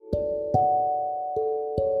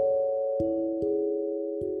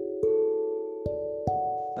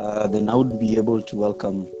then I would be able to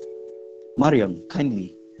welcome Marion.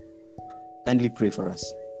 Kindly pray for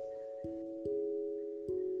us.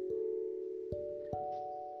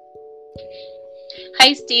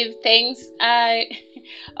 Hi, Steve. Thanks.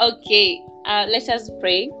 Okay. Let us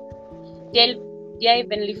pray. Dear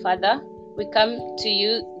Heavenly Father, we come to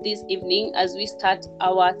you this evening as we start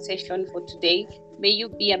our session for today. May you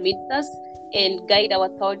be amidst us and guide our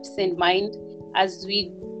thoughts and mind as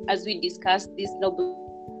we discuss this noble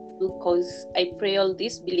cause. I pray all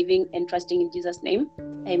this, believing and trusting in Jesus' name.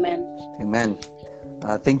 Amen. Amen.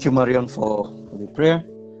 Thank you, Marion, for the prayer.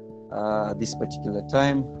 This particular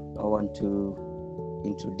time, I want to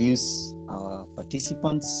introduce our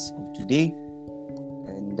participants of today,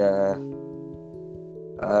 and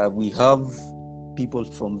we have people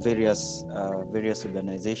from various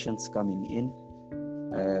organizations coming in.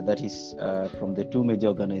 That is from the two major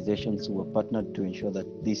organizations who are partnered to ensure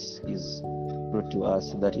that this is brought to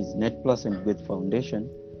us. That is NetPlus and Gweth Foundation,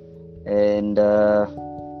 and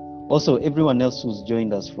also everyone else who's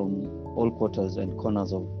joined us from all quarters and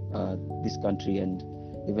corners of this country and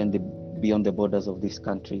even beyond the borders of this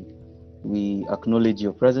country. We acknowledge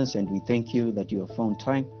your presence and we thank you that you have found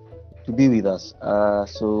time to be with us.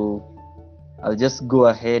 So I'll just go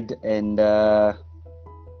ahead and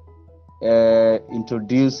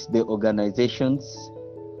introduce the organizations.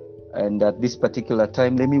 And at this particular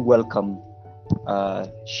time, let me welcome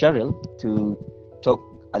Cheryl to talk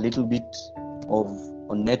a little bit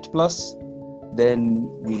on NetPlus. Then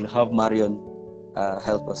we'll have Marion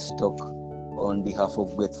help us talk on behalf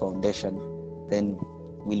of Gweth Foundation. Then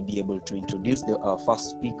we'll be able to introduce our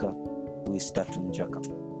first speaker, who is Tatu Njaka.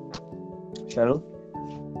 Cheryl?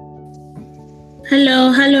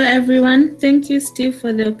 Hello everyone. Thank you, Steve,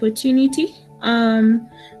 for the opportunity.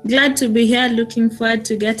 Glad to be here. Looking forward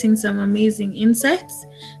to getting some amazing insights.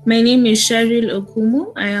 My name is Cheryl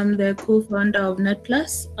Okumu. I am the co-founder of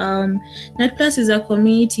NetPlus. NetPlus is a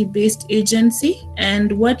community-based agency,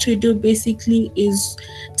 and what we do basically is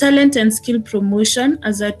talent and skill promotion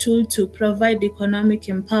as a tool to provide economic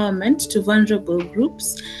empowerment to vulnerable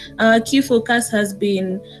groups. Our key focus has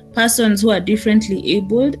been persons who are differently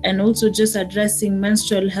abled and also just addressing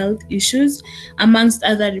menstrual health issues amongst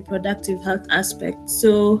other reproductive health aspects.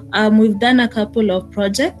 So we've done a couple of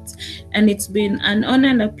projects, and it's been an honor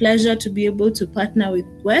and a pleasure to be able to partner with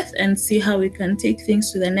Gweth and see how we can take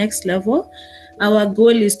things to the next level. Our goal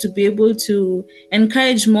is to be able to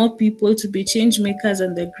encourage more people to be change makers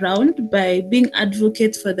on the ground by being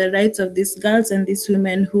advocates for the rights of these girls and these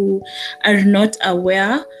women who are not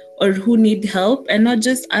aware or who need help, and not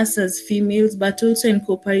just us as females, but also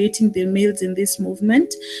incorporating the males in this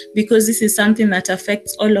movement, because this is something that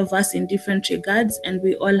affects all of us in different regards, and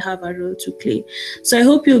we all have a role to play. So I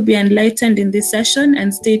hope you'll be enlightened in this session,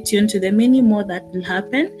 and stay tuned to the many more that will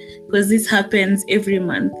happen, because this happens every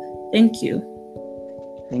month. Thank you.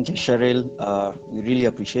 Thank you, Cheryl. We really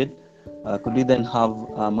appreciate. Could we then have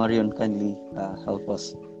Marion kindly help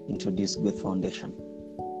us introduce Gweth Foundation?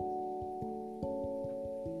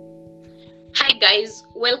 Hi guys,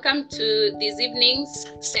 welcome to this evening's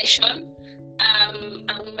session.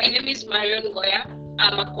 My name is Marion Goya.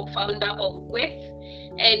 I'm a co-founder of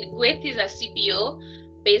Gweth, and Gweth is a CBO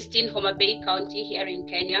based in Homa Bay County here in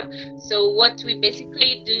Kenya. So what we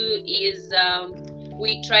basically do is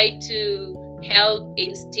we try to help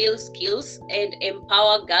instill skills and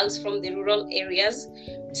empower girls from the rural areas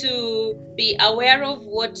to be aware of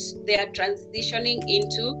what they are transitioning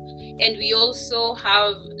into. And we also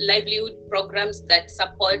have livelihood programs that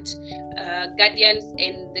support guardians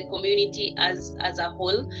and the community as a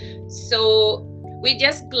whole. So we're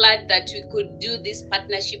just glad that we could do this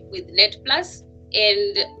partnership with NetPlus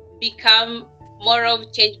and become more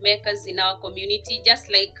of change makers in our community. Just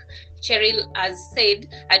like Cheryl has said,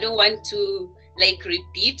 I don't want to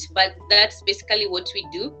repeat, but that's basically what we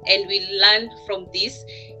do, and we learn from this,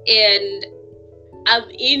 and I'm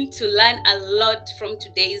in to learn a lot from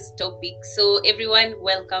today's topic. So everyone,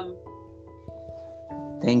 welcome.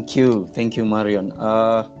 Thank you, Marion.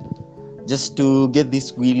 Just to get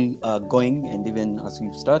this wheel going, and even as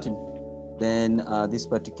we've started, then this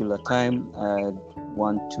particular time I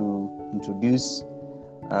want to introduce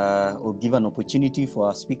or give an opportunity for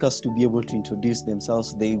our speakers to be able to introduce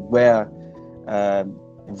themselves. They were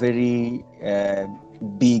very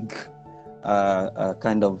big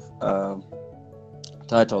kind of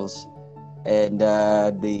titles, and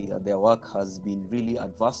their work has been really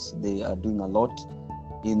adverse. They are doing a lot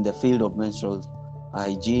in the field of menstrual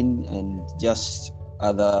hygiene and just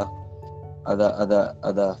other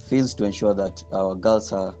fields to ensure that our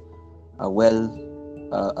girls are well,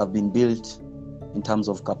 have been built in terms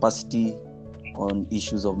of capacity on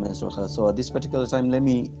issues of menstrual health. So at this particular time, let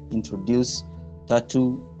me introduce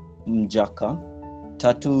Tatu Njaka.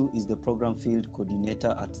 Tatu is the program field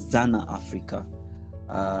coordinator at Zana Africa.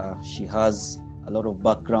 She has a lot of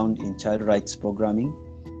background in child rights programming,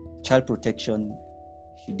 child protection.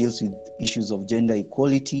 She deals with issues of gender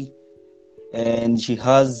equality, and she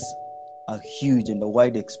has a huge and a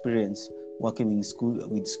wide experience working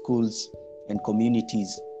with schools and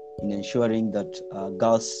communities in ensuring that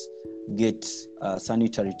girls get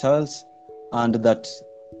sanitary towels and that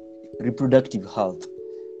reproductive health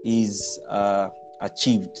is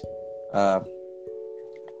achieved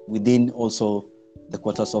within also the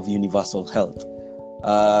quarters of universal health.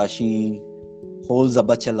 She holds a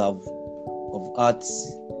Bachelor of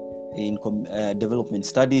Arts in Development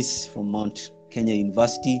Studies from Mount Kenya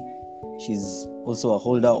University. She's also a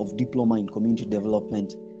holder of Diploma in Community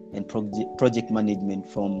Development and Project Management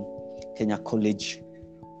from Kenya College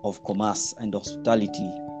of Commerce and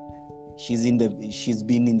Hospitality. She's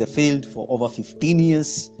been in the field for over 15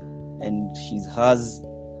 years, and she has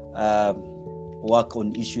work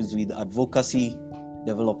on issues with advocacy,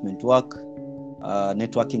 development work,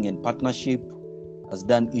 networking and partnership, has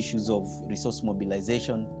done issues of resource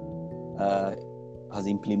mobilization, has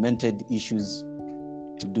implemented issues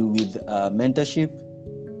to do with mentorship,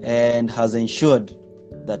 and has ensured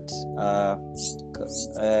that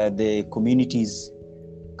the community's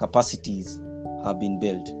capacities have been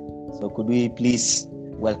built. So could we please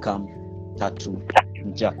welcome Tatu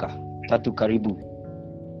Njaka. Tatu, karibu.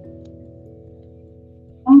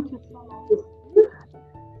 Thank you so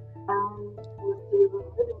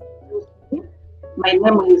much. My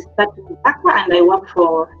name is Tatu Njaka, and I work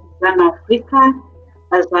for Zana Africa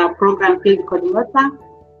as a program field coordinator.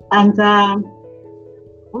 And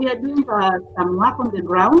we are doing some work on the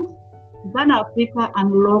ground. Zana Africa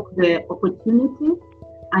unlock the opportunity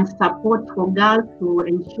and support for girls to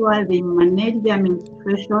ensure they manage their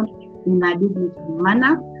menstruation in a dignified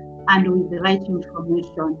manner and with the right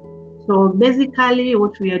information. So basically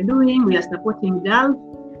what we are doing, we are supporting girls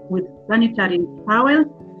with sanitary towels.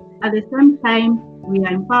 At the same time, we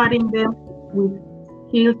are empowering them with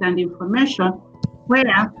skills and information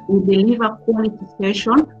where we deliver quality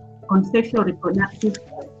sessions on sexual reproductive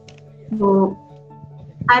health. So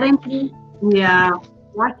currently we are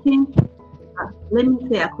working, let me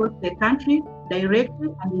say, across the country, directly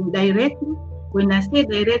and indirectly. When I say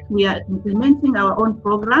direct, we are implementing our own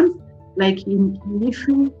programs, like in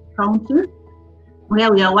Kilifi County,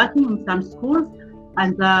 where we are working in some schools,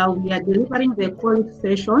 and we are delivering the quality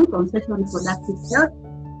sessions on sexual reproductive health.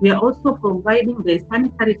 We are also providing the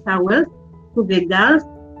sanitary towels to the girls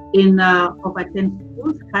in over 10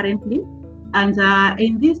 schools currently. And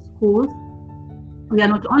in these schools, we are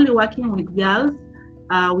not only working with girls,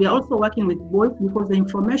 we are also working with boys, because the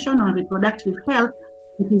information on reproductive health,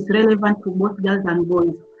 it is relevant to both girls and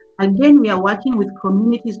boys. Again, we are working with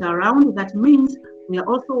communities around. That means we are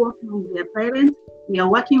also working with their parents. We are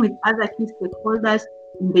working with other key stakeholders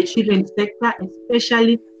in the children's sector,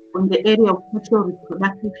 especially on the area of sexual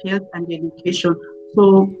reproductive health and education.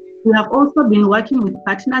 So we have also been working with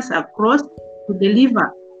partners across to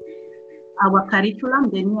deliver our curriculum,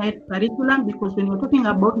 the NIF curriculum, because when we're talking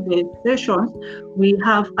about the sessions, we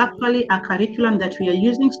have actually a curriculum that we are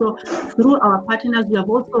using. So through our partners, we have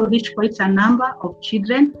also reached quite a number of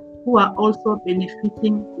children who are also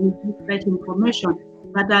benefiting with this right information.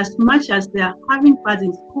 But as much as they are having parts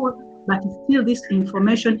in school, but still this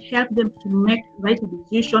information helps them to make right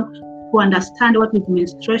decision, to understand what is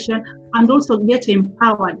menstruation, and also get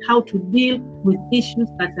empowered how to deal with issues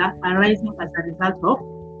that are arising as a result of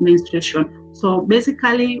menstruation. So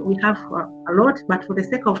basically we have a lot, but for the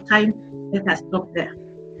sake of time, let us stop there.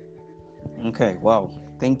 Okay, wow.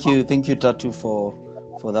 Thank you, Tatu, for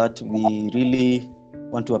that. We really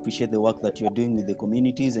want to appreciate the work that you're doing with the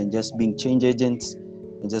communities and just being change agents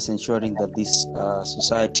and just ensuring that this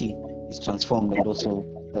society is transformed, and also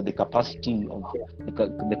that the capacity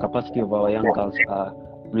of our young girls are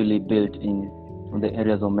really built on the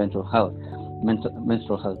areas of menstrual health.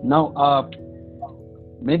 Now,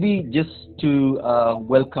 maybe just to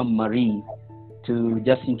welcome Marie to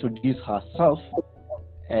just introduce herself,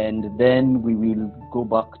 and then we will go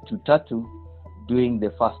back to Tatu doing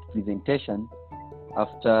the first presentation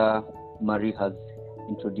after Marie has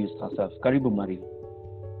introduced herself. Karibu, Marie.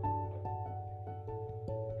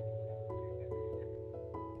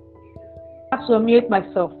 I have to unmute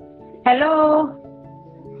myself. Hello.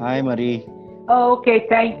 Hi, Marie. Okay,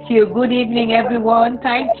 thank you. Good evening, everyone.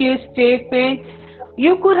 Thank you, Stephen.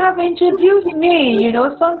 You could have introduced me. You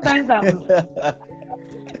know, sometimes I'm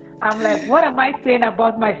like, what am I saying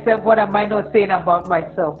about myself? What am I not saying about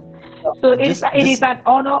myself? So it is an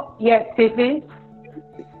honor. Yes, Stephen.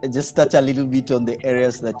 Just touch a little bit on the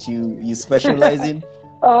areas that you specialize in.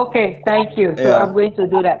 Okay, thank you. So I'm going to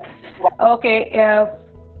do that. Okay,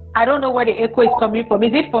 I don't know where the echo is coming from.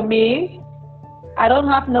 Is it for me? I don't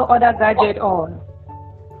have no other gadget on.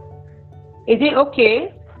 Is it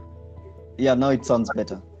okay? Yeah, now it sounds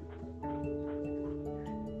better.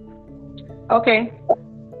 Okay.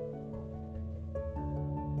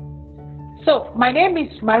 So my name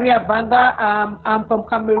is Maria Vanga. I'm from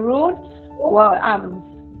Cameroon. Well, I'm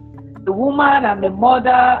a woman, I'm a mother,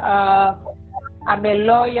 I'm a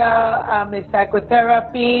lawyer, I'm a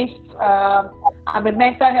psychotherapist, I'm a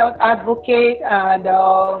mental health advocate, and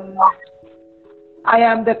I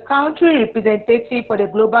am the country representative for the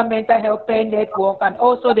Global Mental Health Care Network and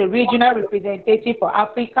also the regional representative for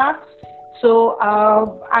Africa. So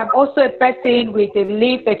I'm also a person with a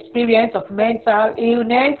lived experience of mental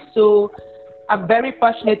illness. So I'm very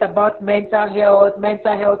passionate about mental health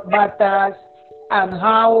matters, and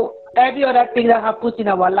how every other thing that happens in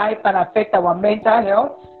our life can affect our mental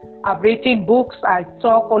health. I've written books, I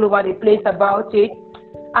talk all over the place about it.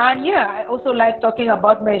 And yeah, I also like talking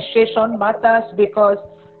about menstruation matters because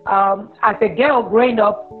as a girl growing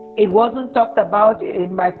up, it wasn't talked about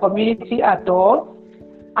in my community at all.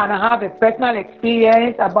 And I have a personal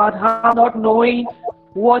experience about how not knowing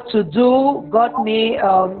what to do got me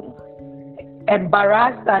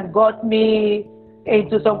embarrassed and got me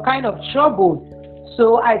into some kind of trouble.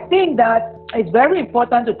 So I think that it's very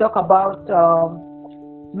important to talk about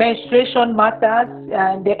menstruation matters,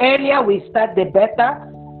 and the earlier we start, the better.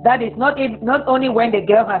 That is not only when the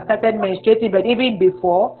girl has started menstruating, but even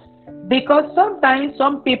before, because sometimes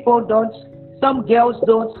some girls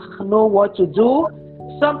don't know what to do.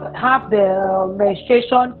 Some have the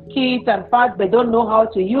menstruation kits and pads, but don't know how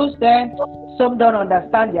to use them. Some don't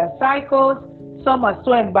understand their cycles. Some are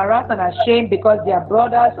so embarrassed and ashamed because their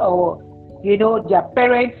brothers or their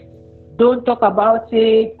parents don't talk about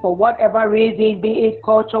it for whatever reason, be it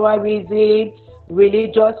cultural reasons,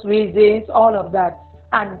 religious reasons, all of that.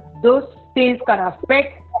 And those things can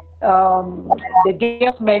affect the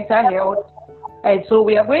girl's mental health. And so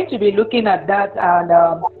we are going to be looking at that. And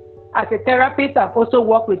as a therapist, I've also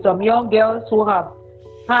worked with some young girls who have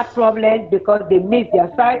had problems because they missed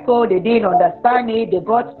their cycle, they didn't understand it, they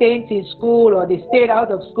got stains in school, or they stayed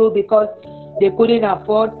out of school because they couldn't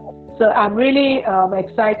afford. So I'm really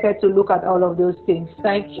excited to look at all of those things.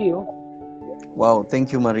 Thank you. Wow,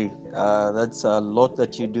 thank you, Marie. That's a lot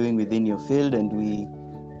that you're doing within your field, and we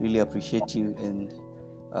really appreciate you and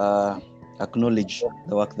acknowledge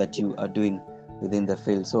the work that you are doing within the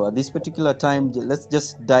field. So at this particular time, let's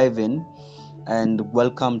just dive in and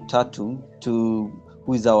welcome Tatu,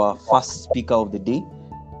 who is our first speaker of the day.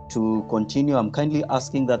 To continue, I'm kindly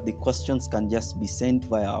asking that the questions can just be sent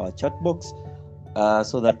via our chat box,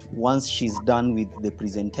 so that once she's done with the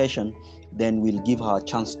presentation, then we'll give her a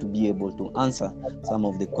chance to be able to answer some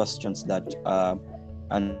of the questions that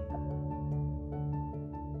and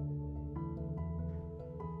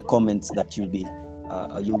comments that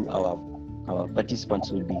our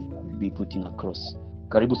participants will be putting across.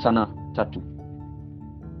 Karibu sana Tatu.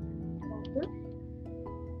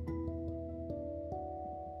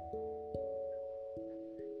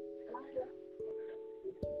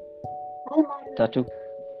 Tatu.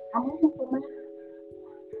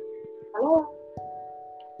 Hello.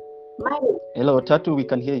 Mario. Hello, Tatu, we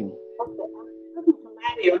can hear you. Okay, I'm talking to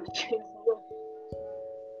Mario.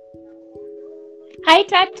 Hi,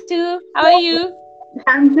 Tatu. How are you?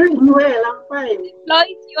 I'm doing well. I'm fine. Floor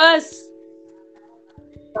is yours.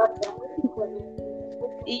 Okay, I'm waiting for you.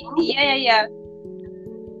 Yeah.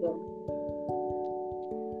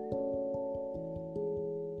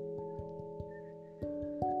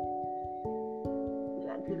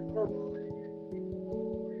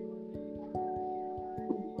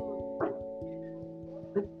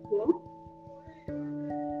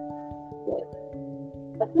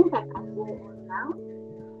 I think I can go on now.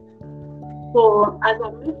 So, as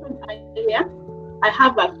I mentioned earlier, I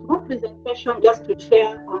have a small presentation just to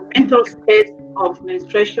share on mental state of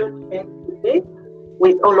menstruation health today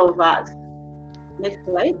with all of us. Next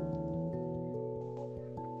slide.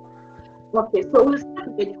 Okay, so we'll start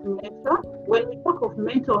with the definition. When we talk of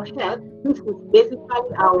mental health, this is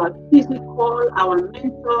basically our physical, our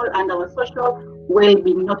mental, and our social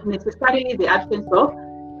well-being, not necessarily the absence of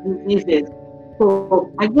diseases. So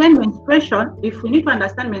again, menstruation, if we need to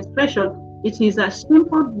understand menstruation, it is a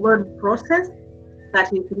simple blood process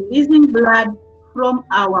that is releasing blood from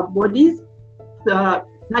our bodies,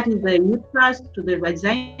 that is the uterus to the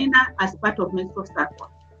vagina as part of menstrual cycle.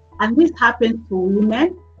 And this happens to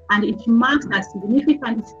women and it marks a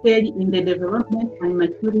significant stage in the development and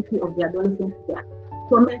maturity of the adolescent girl.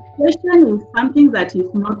 So menstruation is something that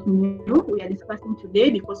is not new. We are discussing today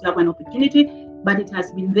because we have an opportunity, but it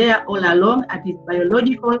has been there all along, and it's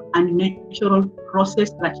biological and natural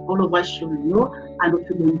process that all of us should know and we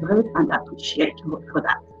should embrace and appreciate for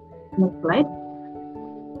that. Next slide.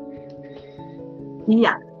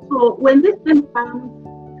 Yeah. So when this thing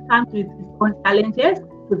comes with its own challenges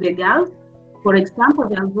to the girls, for example,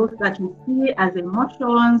 there are those that we see as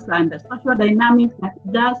emotions and the social dynamics that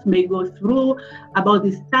girls may go through about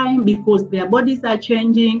this time because their bodies are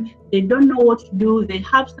changing, they don't know what to do, they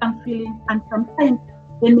have some feelings, and sometimes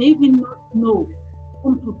they may even not know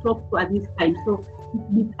whom to talk to at this time. So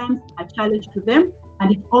it becomes a challenge to them,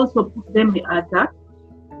 and it also puts them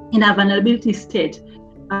in a vulnerability state,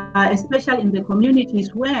 especially in the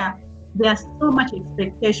communities where there's so much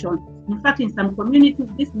expectation. In fact, in some communities,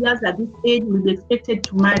 these girls at this age will be expected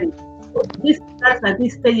to marry. So these girls at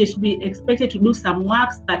this stage should be expected to do some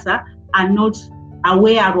works that are not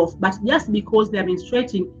aware of, but just because they're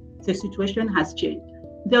menstruating, the situation has changed.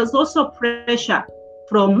 There's also pressure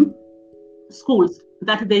from schools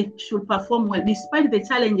that they should perform well. Despite the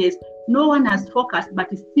challenges, no one has focused, but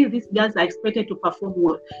still these girls are expected to perform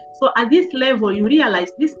well. So at this level, you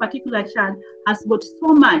realize this particular child has got so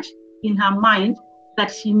much in her mind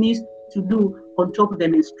that she needs to do on top of the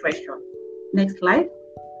menstruation. Next slide.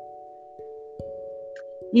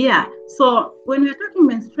 Yeah, so when we're talking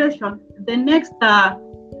menstruation, the next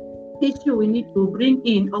issue we need to bring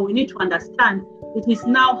in, or we need to understand, it is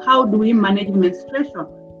now how do we manage menstruation.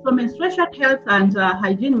 So menstruation health and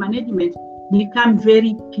hygiene management become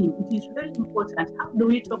very key. It is very important. How do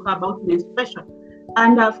we talk about menstruation?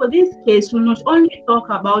 And for this case, we'll not only talk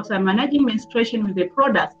about managing menstruation with the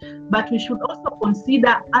products, but we should also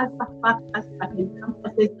consider other factors that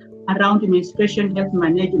encompasses around menstruation health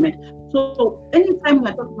management. So anytime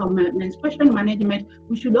we're talking about menstruation management,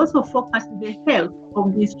 we should also focus the health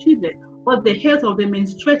of these children or the health of the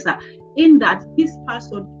menstruator, in that this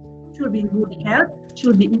person should be in good health,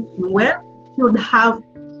 should be eating well, should have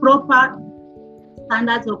proper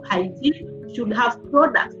standards of hygiene, should have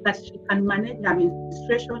products that she can manage her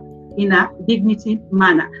menstruation in a dignity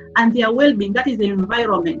manner, and their well-being, that is the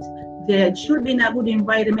environment. They should be in a good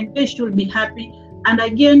environment, they should be happy. And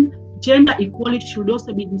again, gender equality should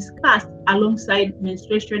also be discussed alongside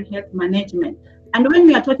menstruation health management. And when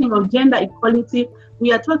we are talking of gender equality,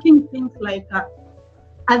 we are talking things like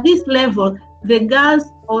at this level, the girls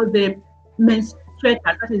or the menstruators,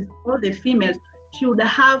 that is all the females, should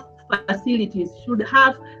have facilities, should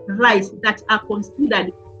have rights that are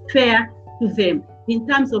considered fair to them in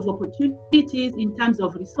terms of opportunities, in terms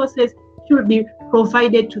of resources, should be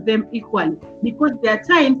provided to them equally. Because there are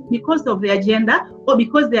times, because of their gender or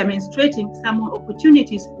because they are menstruating, some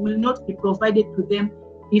opportunities will not be provided to them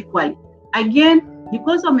equally. Again,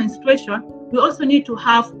 because of menstruation, we also need to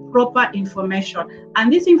have proper information,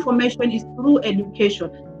 and this information is through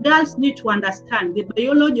education. Girls need to understand the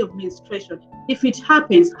biology of menstruation. If it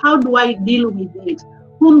happens, how do I deal with it?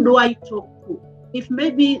 Whom do I talk to? If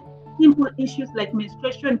maybe simple issues like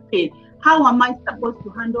menstruation pain, how am I supposed to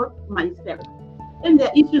handle myself? Then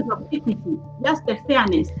the issues of equity, just the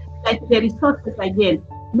fairness, like the resources again.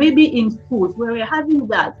 Maybe in schools where we're having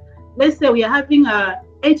that, let's say we are having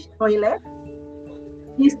 8 toilets.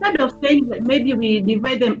 Instead of saying that maybe we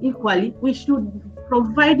divide them equally, we should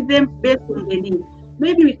provide them based on the need.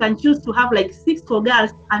 Maybe we can choose to have like 6 for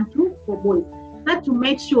girls and 2 for boys. That to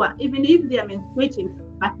make sure, even if they are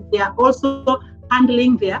menstruating, but they are also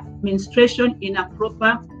handling their menstruation in a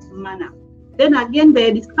proper manner. Then again,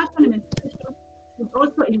 the discussion on menstruation should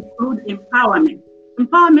also include empowerment.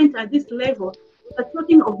 Empowerment at this level, we are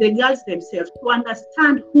talking of the girls themselves to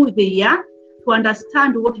understand who they are, to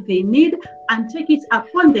understand what they need, and take it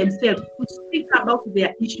upon themselves to speak about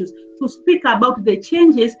their issues, to speak about the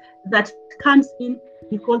changes that comes in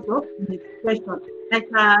because of menstruation. Like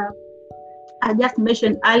I just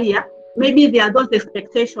mentioned earlier, maybe there are those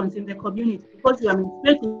expectations in the community. Because you are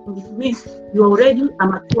menstruating, it means you're already a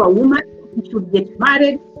mature woman, you should get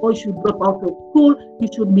married, or you should drop out of school, you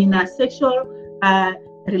should be in a sexual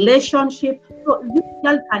relationship. So this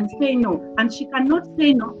girl can say no, and she cannot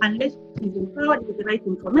say no unless she is empowered with the right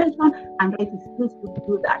information and right skills to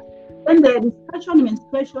do that. Then the discussion on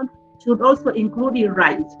menstruation should also include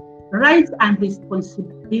rights and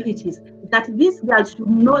responsibilities, that these girls should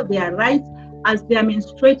know their rights as they are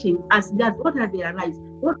menstruating, as girls. What are their rights?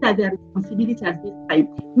 What are their responsibilities at this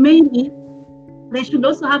time? Maybe they should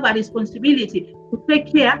also have a responsibility to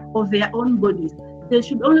take care of their own bodies. they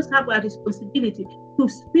should always have a responsibility to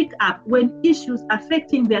speak up when issues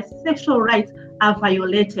affecting their sexual rights are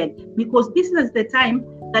violated, because this is the time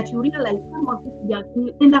that you realize some of these girls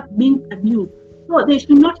will end up being abused. So they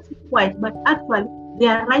should not keep quiet, but actually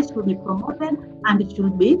their rights should be promoted and it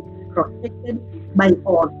should be protected by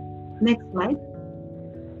all. Next slide.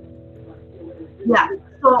 Yeah,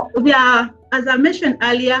 so as I mentioned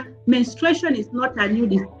earlier, menstruation is not a new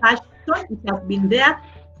discussion. It has been there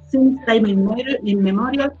since time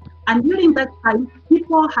immemorial. And during that time,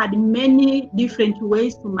 people had many different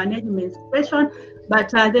ways to manage menstruation, but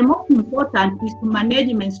the most important is to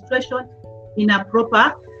manage menstruation in a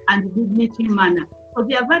proper and dignity manner. So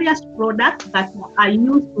there are various products that are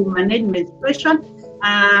used to manage menstruation.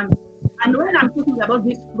 And when I'm talking about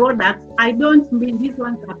these products, I don't mean these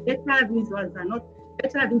ones are better, these ones are not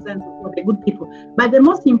better, these ones are for the good people. But the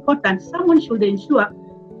most important, someone should ensure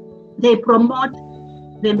they promote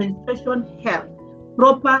the menstruation health,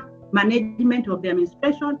 proper management of their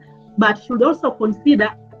menstruation, but should also consider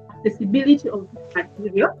accessibility of this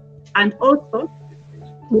material, and also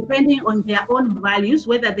depending on their own values,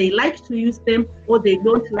 whether they like to use them or they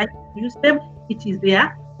don't like to use them, it is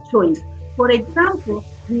their choice. For example,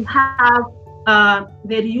 we have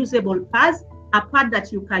the reusable pads, a pad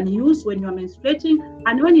that you can use when you're menstruating,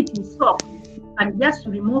 and when it is soft, you can just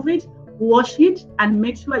remove it, wash it, and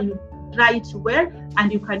make sure you dry it well,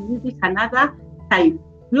 and you can use it another time.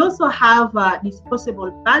 We also have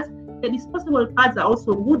disposable pads. The disposable pads are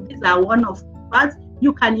also good. These are one-off pads.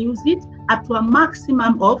 You can use it up to a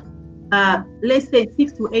maximum of, let's say,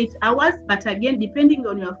 6 to 8 hours. But again, depending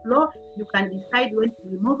on your flow, you can decide when to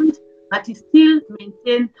remove it, but it still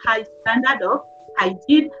maintain high standard of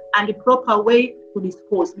hygiene and the proper way to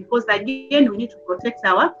dispose, because again, we need to protect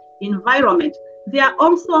our environment. There are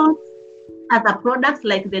also other products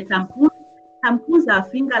like the tampons. Tampons are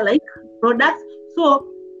finger-like products. So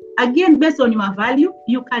again, based on your value,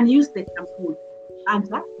 you can use the tampon and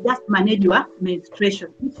just manage your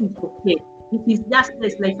menstruation, which is okay. It is just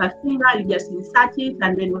like a finger, you just insert it,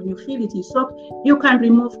 and then when you feel it is soft, you can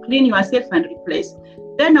remove, clean yourself, and replace.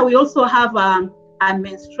 Then we also have a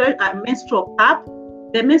menstrual cup.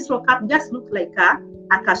 The menstrual cup just looks like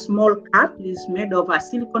a small cup. It is made of a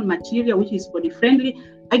silicone material, which is body friendly.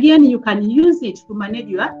 Again, you can use it to manage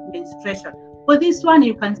your menstruation. For this one,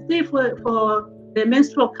 you can stay for the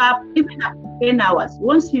menstrual cup even up to 10 hours.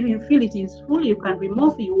 Once you feel it is full, you can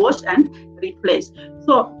remove, you wash, and replace.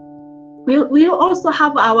 So we also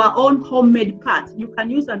have our own homemade pads. You can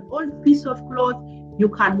use an old piece of cloth, you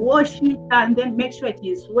can wash it and then make sure it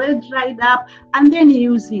is well dried up and then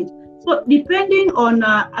use it. So depending on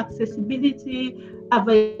accessibility,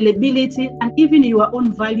 availability, and even your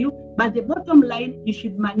own value, but the bottom line, you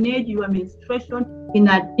should manage your menstruation in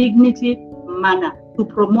a dignity manner to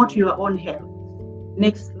promote your own health.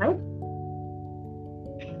 Next slide.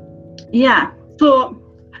 Yeah, so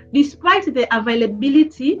despite the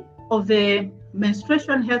availability of the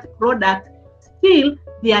menstruation health product, still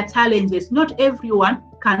there are challenges. Not everyone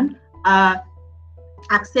can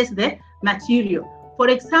access the material. For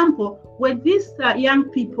example, when these young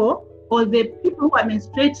people or the people who are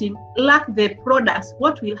menstruating lack the products,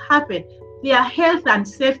 what will happen? Their health and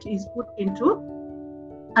safety is put into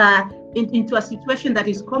a situation that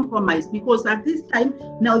is compromised, because at this time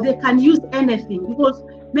now they can use anything, because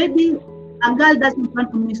maybe a girl doesn't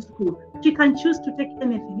want to miss school. She can choose to take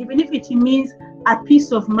anything, even if it means a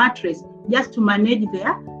piece of mattress, just to manage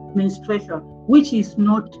their menstruation, which is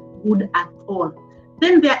not good at all.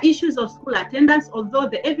 Then there are issues of school attendance, although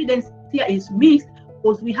the evidence here is mixed,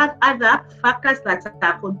 because we have other factors that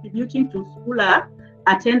are contributing to school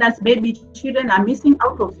attendance. Maybe children are missing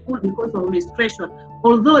out of school because of menstruation,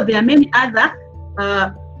 although there are many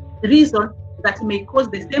other reasons that may cause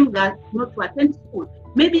the same girl not to attend school.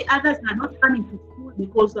 Maybe others are not coming to school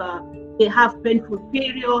because they have painful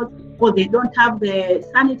periods, or they don't have the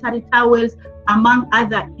sanitary towels, among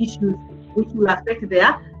other issues which will affect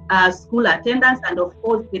their school attendance, and of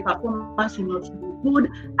course the performance will not be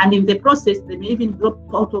good, and in the process they may even drop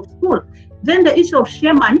out of school. Then the issue of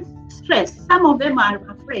shame and stress. Some of them are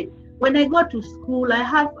afraid. When I go to school, I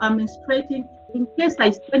have menstruating. In case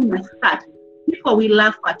I stain my skirt, people will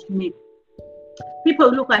laugh at me.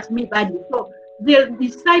 People look at me badly, so they'll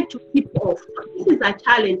decide to keep off. This is a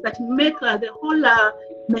challenge that makes the whole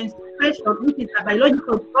menstruation, which is a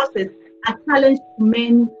biological process, a challenge to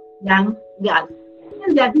many young girls.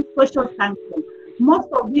 And there are these social sanctions. Most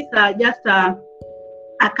of these are just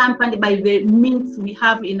accompanied by the means we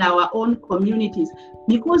have in our own communities.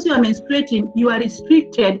 Because you are menstruating, you are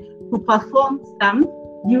restricted to perform some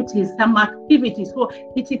duties, some activities. So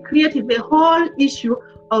it creates the whole issue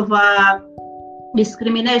of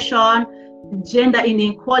discrimination, gender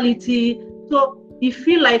inequality. So you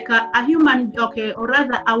feel like a human, okay, or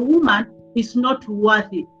rather a woman is not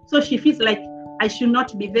worthy. So she feels like I should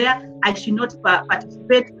not be there, I should not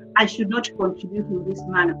participate, I should not contribute in this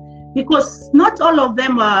manner. Because not all of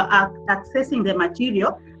them are accessing the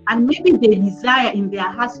material, and maybe they desire in their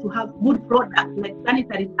hearts to have good products like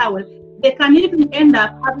sanitary towels. They can even end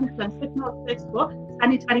up having transactional sex for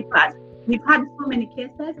sanitary pads. We've had so many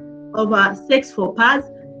cases of sex for pads.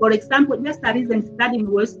 For example, just a recent study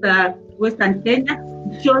in Western Kenya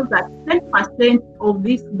shows that 10% of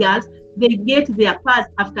these girls, they get their pads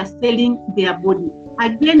after selling their body.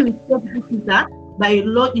 Again, we said this is a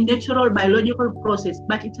natural biological process,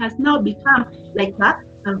 but it has now become like a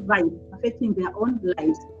vice affecting their own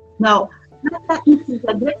lives. Now, another issue is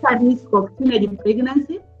a greater risk of teenage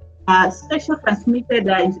pregnancy, sexually transmitted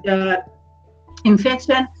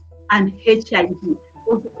infection, and HIV.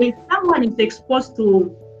 If someone is exposed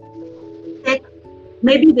to sex,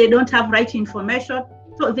 maybe they don't have right information,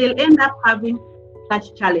 so they'll end up having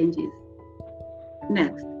such challenges.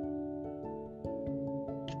 Next.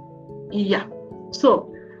 Yeah.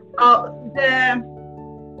 So the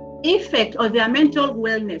effect of their mental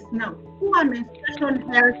wellness. Now, poor menstruation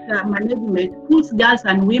health management puts girls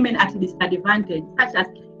and women at disadvantage, such as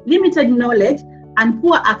limited knowledge and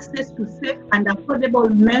poor access to safe and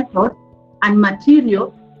affordable methods and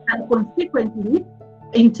material, and consequently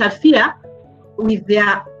interfere with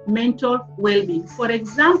their mental well-being. For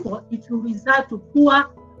example, it will result to poor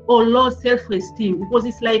or low self-esteem, because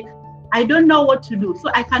it's like, I don't know what to do, so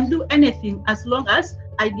I can do anything as long as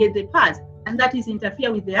I get the pass, and that is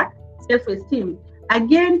interfere with their self-esteem.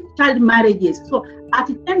 Again, child marriages. So at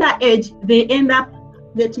a tender age, they end up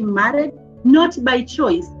getting married, not by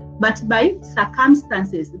choice, but by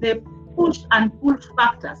circumstances. They push and pull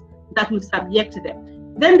factors that will subject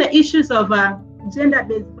them. Then the issues of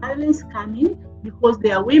gender-based violence come in, because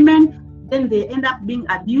they are women, then they end up being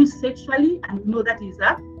abused sexually, and you know that is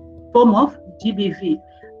a form of GBV.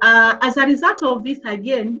 As a result of this,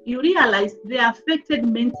 again, you realize they are affected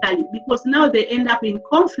mentally, because now they end up in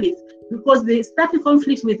conflict, because they start a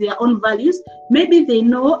conflict with their own values. Maybe they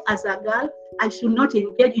know as a girl, I should not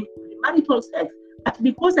engage in premarital sex, but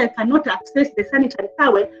because I cannot access the sanitary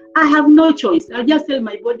towel, I have no choice. I'll just sell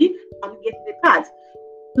my body and get the pads.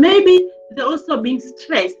 Maybe they're also being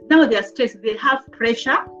stressed. Now they're stressed. They have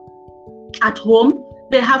pressure at home,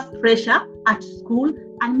 they have pressure at school,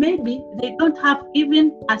 and maybe they don't have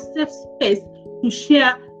even a safe space to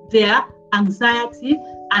share their anxiety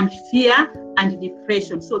and fear and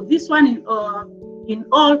depression. So this one in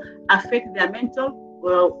all affect their mental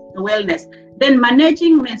wellness. Then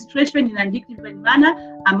managing menstruation in an addictive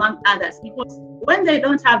manner, among others, because when they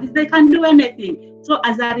don't have this, they can do anything. So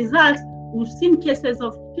as a result, we've seen cases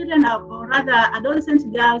of children, or rather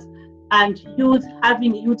adolescent girls and youth,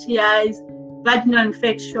 having UTIs, vaginal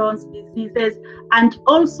infections, diseases, and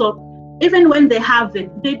also even when they have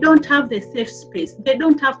them, they don't have the safe space. They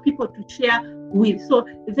don't have people to share with. So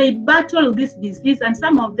they battle this disease, and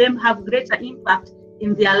some of them have greater impact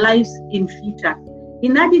in their lives in future.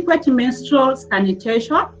 Inadequate menstrual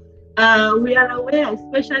sanitation. We are aware,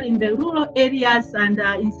 especially in the rural areas and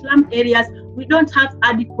in slum areas, we don't have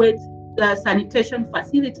adequate sanitation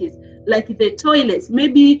facilities, like the toilets.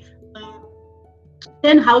 Maybe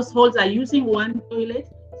 10 households are using one toilet,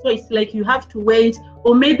 so it's like you have to wait,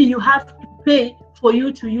 or maybe you have to pay for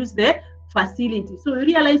you to use the facility. So you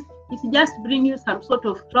realize it just brings you some sort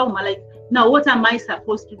of trauma, like, now what am I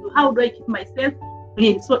supposed to do? How do I keep myself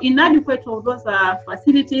clean? So inadequate of those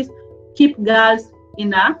facilities keep girls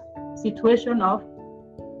in a situation of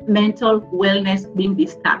mental wellness being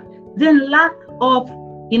disturbed. Then lack of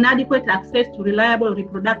inadequate access to reliable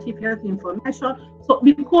reproductive health information. So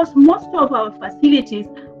because most of our facilities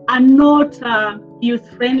are not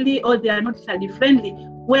youth-friendly, or they are not child-friendly,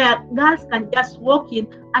 where girls can just walk in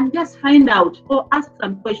and just find out or ask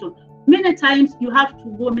some questions. Many times you have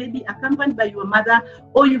to go maybe accompanied by your mother,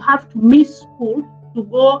 or you have to miss school to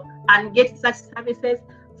go and get such services.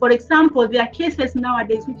 For example, there are cases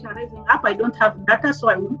nowadays which are rising up. I don't have data, so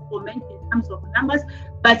I won't comment in terms of numbers,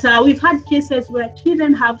 but we've had cases where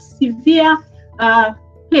children have severe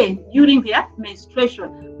pain during their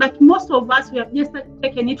menstruation. But most of us, we have just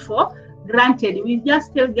taken it for granted. We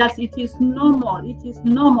just tell girls it is normal, it is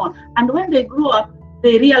normal. And when they grow up,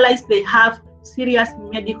 they realize they have serious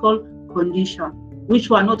medical condition, which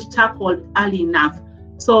were not tackled early enough.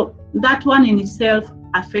 So that one in itself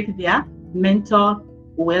affects their mental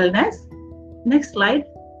wellness. Next slide.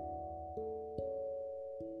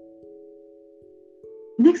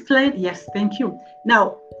 Next slide. Yes, thank you.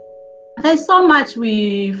 Now, There's so much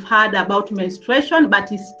we've heard about menstruation,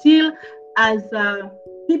 but it's still, as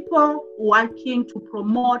people working to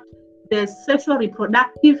promote the sexual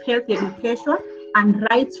reproductive health education and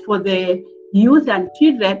rights for the youth and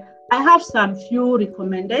children, I have some few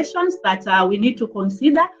recommendations that we need to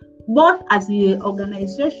consider, both as the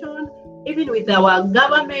organization, even with our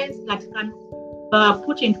governments, that can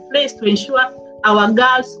put in place to ensure our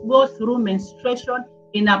girls go through menstruation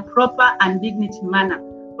in a proper and dignity manner.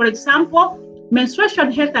 For example, menstruation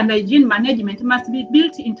health and hygiene management must be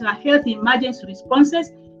built into a health emergency responses,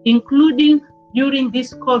 including during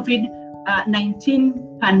this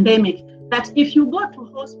COVID-19 pandemic. That if you go to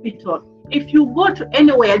hospital, if you go to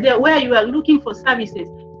anywhere there where you are looking for services,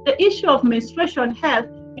 the issue of menstruation health,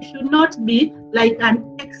 it should not be like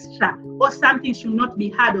an extra or something should not be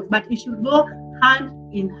heard of, but it should go hand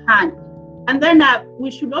in hand. And then we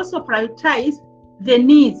should also prioritize the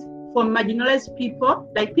needs for marginalized people,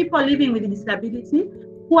 like people living with disability,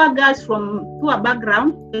 poor girls from poor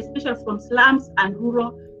background, especially from slums and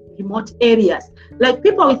rural remote areas. Like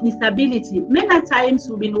people with disability, many times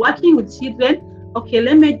we've been working with children. Okay,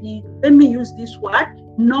 let me use this word,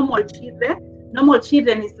 normal children. Normal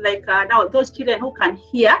children is like now those children who can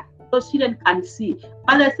hear, those children can see.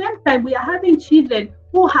 But at the same time, we are having children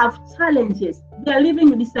who have challenges. They are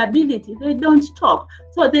living with disability. They don't talk,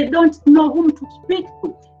 so they don't know whom to speak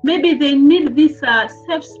to. Maybe they need this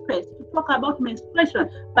safe space to talk about menstruation,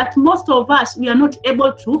 but most of us, we are not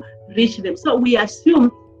able to reach them. So we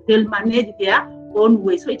assume they'll manage their own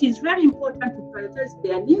way. So it is very important to prioritize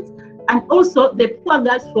their needs, and also the poor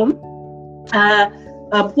girls from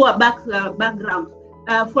poor background.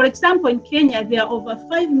 For example, in Kenya, there are over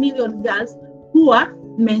 5 million girls who are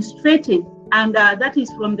menstruating, and that is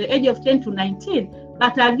from the age of 10 to 19.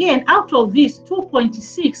 But again, out of these,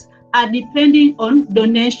 2.6 are depending on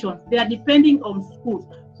donation. They are depending on schools.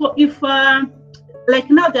 So if, like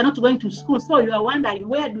now, they're not going to school, so you are wondering,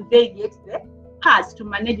 where do they get the pads to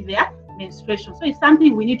manage their menstruation? So it's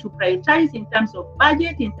something we need to prioritize in terms of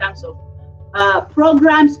budget, in terms of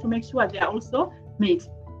programs, to make sure they are also made.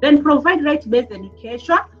 Then provide right-based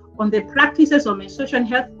education on the practices of menstruation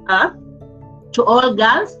health to all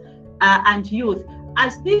girls and youth,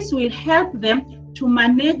 as this will help them to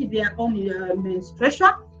manage their own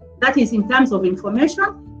menstruation. That is in terms of information,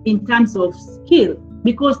 in terms of skill,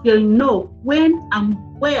 because they'll know when and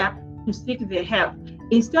where to seek their help.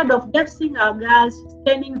 Instead of just seeing our girls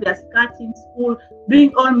staining their skirts in school,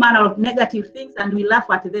 doing all manner of negative things, and we laugh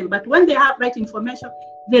at them. But when they have right information,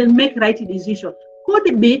 they'll make right decision. Could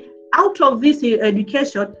it be out of this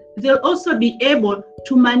education, they'll also be able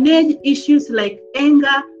to manage issues like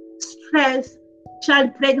anger, stress,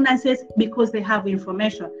 child pregnancies, because they have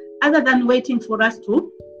information, other than waiting for us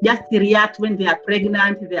to just react when they are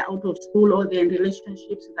pregnant, they are out of school, or they're in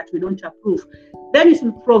relationships that we don't approve. Then we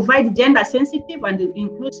should provide gender sensitive and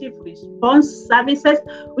inclusive response services.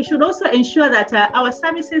 We should also ensure that our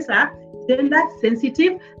services are gender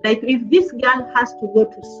sensitive. Like if this girl has to go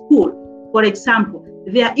to school, for example,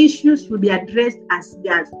 their issues should be addressed as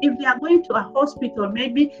girls. If they are going to a hospital,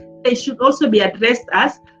 maybe they should also be addressed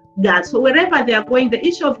as girls. So wherever they are going, the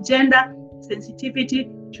issue of gender sensitivity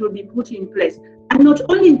should be put in place. And not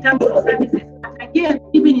only in terms of services, but again,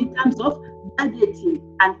 even in terms of budgeting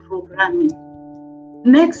and programming.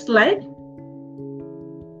 Next slide.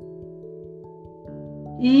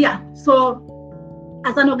 Yeah, so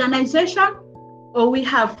as an organization, we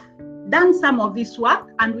have done some of this work,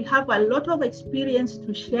 and we have a lot of experience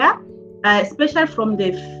to share, especially from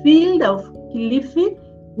the field of Kilifi.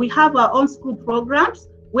 We have our own school programs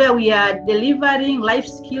where we are delivering life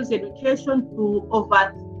skills education to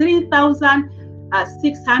over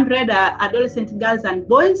 3,600 adolescent girls and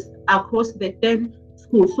boys across the 10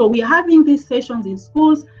 schools. So we are having these sessions in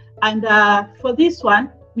schools, and for this one,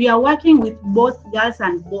 we are working with both girls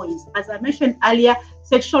and boys. As I mentioned earlier,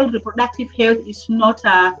 sexual reproductive health is not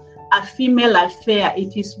a female affair.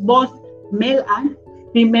 It is both male and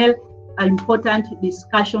female, important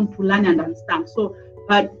discussion to learn and understand. So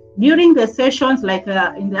during the sessions, like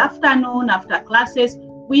in the afternoon after classes,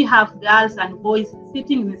 we have girls and boys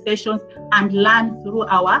sitting in the sessions and learn through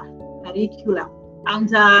our curriculum.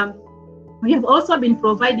 And we have also been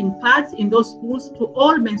providing pads in those schools to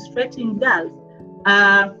all menstruating girls.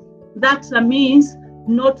 That means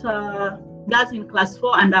not girls in class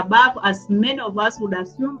 4 and above, as many of us would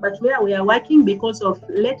assume, but where we are working because of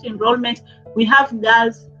late enrollment, we have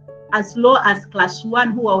girls as low as class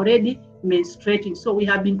 1 who are already menstruating. So we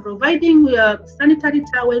have been providing sanitary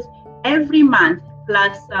towels every month,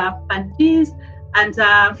 plus panties. And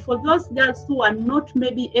for those girls who are not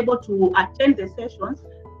maybe able to attend the sessions,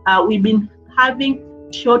 we've been having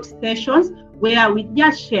short sessions where we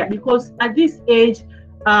just share, because at this age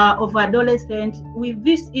of adolescent, with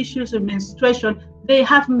these issues of menstruation, they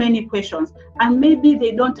have many questions, and maybe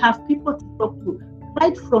they don't have people to talk to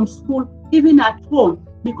right from school, even at home,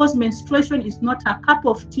 because menstruation is not a cup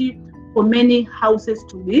of tea for many houses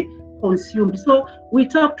to be consumed. So we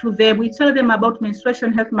talk to them, we tell them about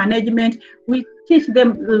menstruation health management, we teach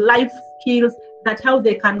them life skills, that how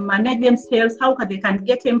they can manage themselves, how they can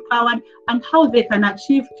get empowered, and how they can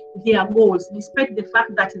achieve their goals, despite the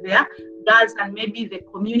fact that they are girls and maybe the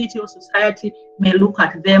community or society may look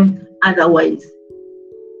at them otherwise.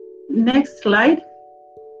 Next slide.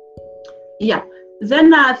 Yeah.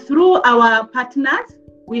 Then through our partners,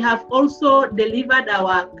 we have also delivered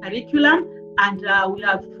our curriculum, and we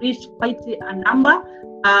have reached quite a number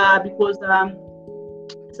because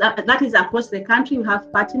that is across the country. We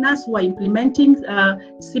have partners who are implementing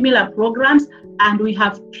similar programs, and we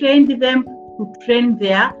have trained them to train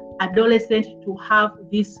their adolescents to have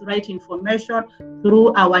this right information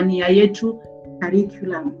through our Nia Yetu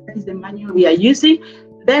curriculum. That is the manual we are using.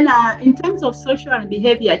 Then in terms of social and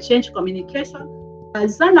behavior change communication,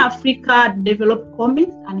 Zana Africa developed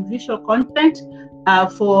comics and visual content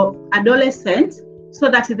for adolescents so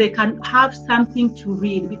that they can have something to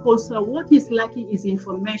read, because what is lacking is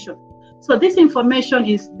information. So this information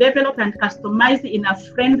is developed and customized in a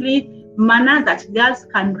friendly manner that girls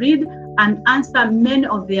can read and answer many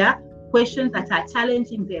of their questions that are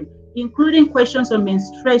challenging them, including questions on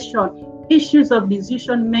menstruation, issues of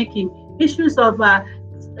decision making, issues of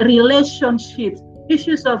relationships,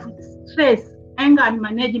 issues of stress, anger and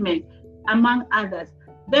management, among others.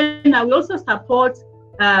 Then we also support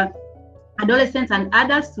adolescents and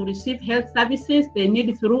adults to receive health services they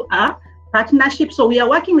need through our partnership. So we are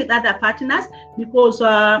working with other partners because,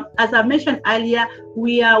 as I mentioned earlier,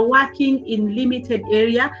 we are working in limited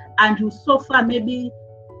area, and so far maybe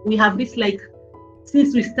we have this, like,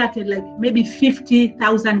 since we started, like maybe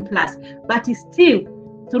 50,000 plus. But still,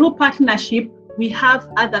 through partnership, we have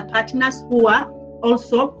other partners who are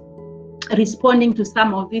also responding to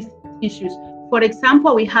some of these issues. For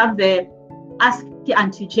example, we have the Ask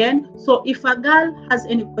Auntie Jane. So if a girl has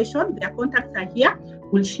any question, their contacts are here.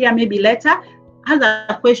 We'll share maybe later. Has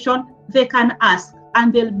a question, they can ask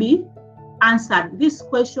and they'll be answered. These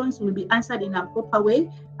questions will be answered in a proper way.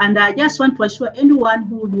 And I just want to assure anyone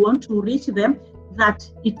who would want to reach them that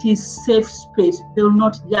it is safe space. They will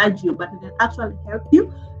not judge you, but they'll actually help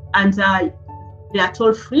you. And they are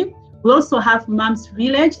toll free. We also have Mom's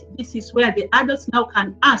Village. This is where the adults now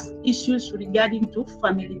can ask issues regarding to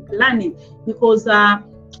family planning, because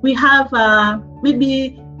we have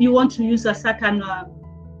maybe you want to use a certain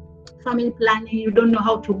family planning, you don't know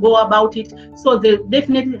how to go about it. So they'll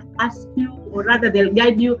definitely ask you, or rather they'll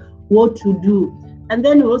guide you what to do. And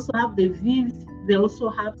then we also have the VIVs. They also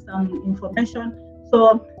have some information.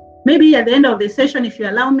 So maybe at the end of the session, if you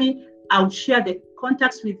allow me, I'll share the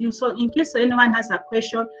contacts with you. So in case anyone has a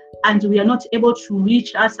question and we are not able to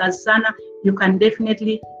reach us as Zana, you can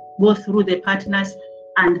definitely go through the partners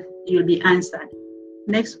and you'll be answered.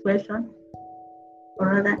 Next question, or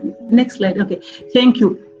rather, next slide. Okay, thank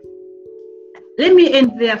you. Let me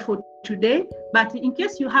end there for today, but in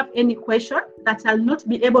case you have any question that I'll not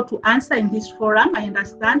be able to answer in this forum, I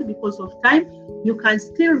understand because of time, you can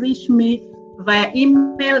still reach me via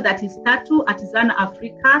email, that is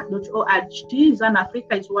tatu@zanaafrica.org.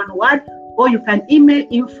 Zanaafrica is one word, or you can email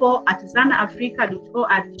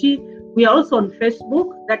info@zanaafrica.org. We are also on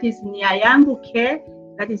Facebook, that is Nia Yangu Care,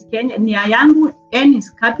 that is Kenya. Nia Yangu, N is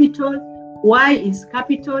capital, Y is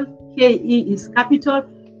capital, KE is capital.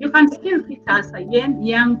 You can still hit us again,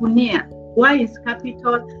 Yangu Nia, Y is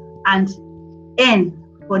capital, and N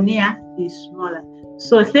for Nia is smaller.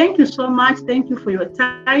 So thank you so much. Thank you for your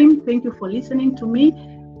time. Thank you for listening to me.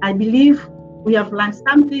 I believe we have learned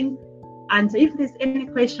something. And if there's any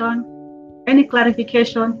question, any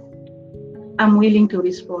clarification, I'm willing to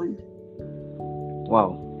respond.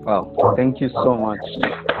 Wow. Thank you so much,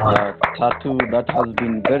 Tatu. That has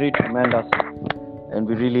been very tremendous. And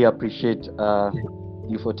we really appreciate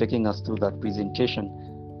you for taking us through that presentation.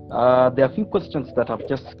 There are a few questions that have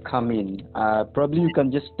just come in. Probably you can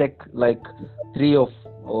just take like 3 or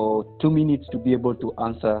 2 minutes to be able to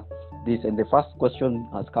answer this. And the first question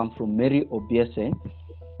has come from Mary Obiese,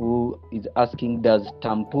 who is asking, does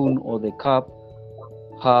tampon or the cup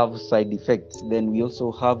have side effects? Then we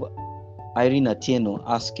also have Irene Atieno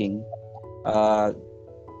asking,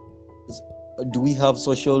 do we have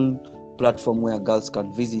social platform where girls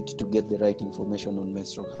can visit to get the right information on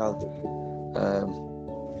menstrual health?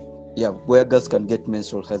 Where girls can get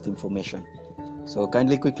menstrual health information. So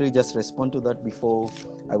kindly quickly just respond to that before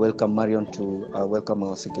I welcome Marion to welcome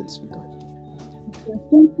our second speaker.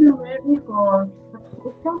 Thank you very for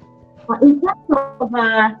in terms of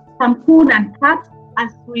shampoo and cuts,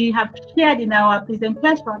 as we have shared in our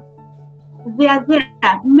presentation, they are there.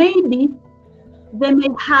 Maybe they may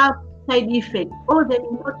have side effects or they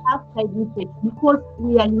may not have side effects because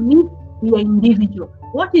we are unique, we are individual.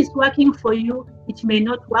 What is working for you, it may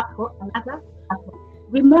not work for another person.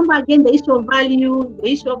 Remember again the issue of value, the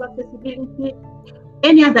issue of accessibility,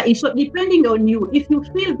 any other issue, depending on you. If you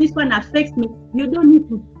feel this one affects me, you don't need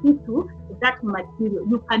to stick to that material.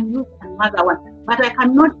 You can use another one. But I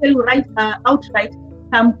cannot tell you outright,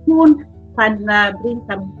 shampoo can bring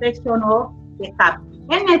some infection or the cup.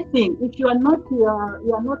 Anything, if you are not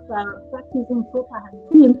practicing proper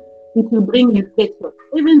hygiene, it will bring infection.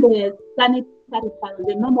 Even the sanitary pad,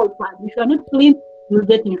 the normal pad, if you are not clean, you'll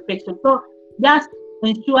get infection. So just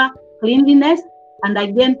ensure cleanliness, and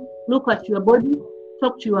again, look at your body,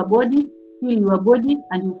 talk to your body, feel your body,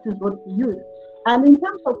 and you choose what to use. And in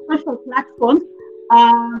terms of social platforms,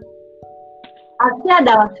 I've shared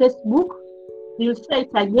our Facebook. You'll share it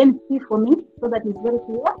again, see for me, so that it's very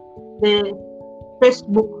clear. The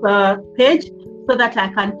Facebook page, so that I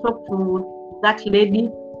can talk to that lady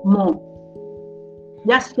more.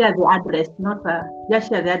 Just share the address, not just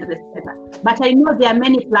share the address better. But I know there are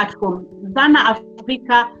many platforms. Ghana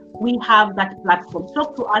Africa, we have that platform.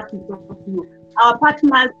 Talk to us, we talk to you. Our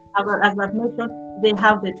partners, as I've mentioned, they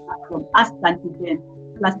have the platform. Ask Antigen,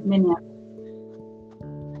 plus many others.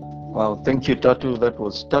 Wow, thank you, Tatu. That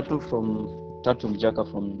was Tatu Mjaka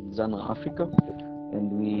from Ghana Africa,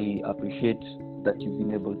 and we appreciate that you've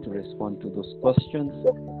been able to respond to those questions.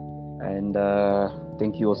 And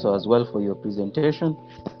thank you also as well for your presentation.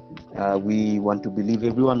 We want to believe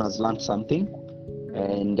everyone has learned something,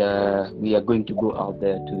 and we are going to go out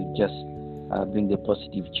there to just bring the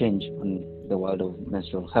positive change on the world of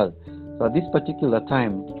menstrual health. So at this particular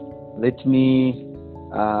time, let me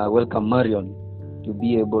welcome Marion to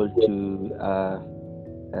be able to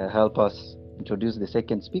help us introduce the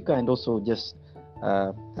second speaker and also just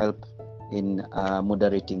help in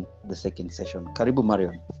moderating the second session. Karibu,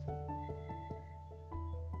 Marion.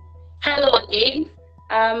 Hello again.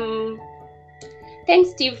 Thanks,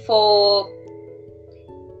 Steve, for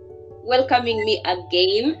welcoming me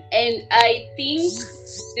again. And I think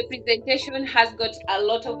the presentation has got a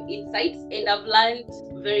lot of insights, and I've learned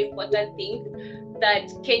very important things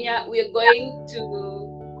that Kenya, we're going to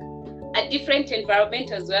a different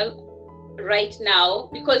environment as well right now,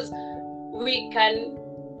 because we can,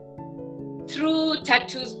 through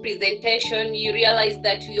Tatu's presentation, you realize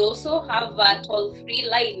that we also have a toll-free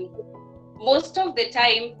line. Most of the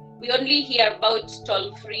time, we only hear about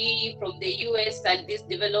toll-free from the US and these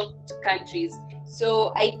developed countries.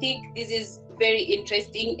 So I think this is very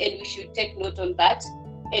interesting, and we should take note on that.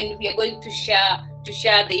 And we are going to share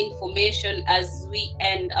the information as we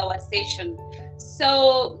end our session.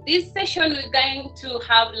 So this session, we're going to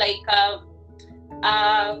have like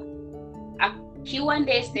a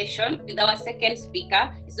Q&A session with our second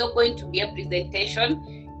speaker. It's not going to be a presentation.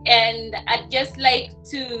 And I'd just like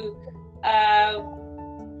to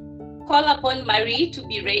call upon Marie to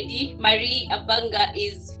be ready. Marie Abanga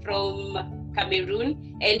is from Cameroon,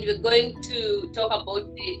 and we're going to talk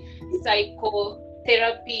about the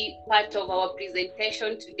psychotherapy part of our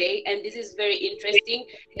presentation today. And this is very interesting.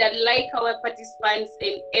 I'd like our participants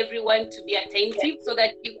and everyone to be attentive so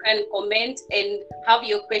that you can comment and have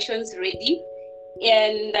your questions ready.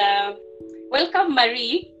 And welcome,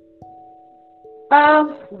 Marie.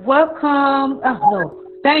 Welcome.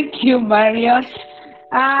 Thank you, Marion.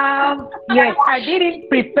 Yes, I didn't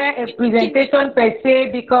prepare a presentation per se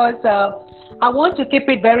because I want to keep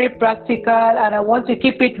it very practical and I want to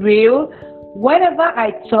keep it real. Whenever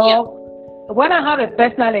I talk, when I have a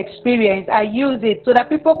personal experience, I use it so that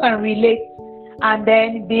people can relate and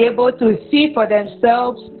then be able to see for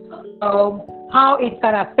themselves how it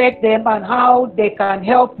can affect them and how they can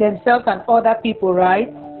help themselves and other people,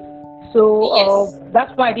 right? So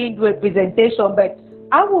that's why I didn't do a presentation, but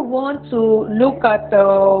I would want to look at,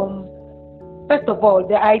 first of all,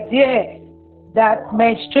 the idea that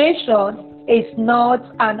menstruation is not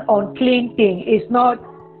an unclean thing. It's not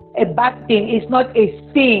a bad thing. It's not a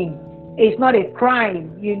sin. It's not a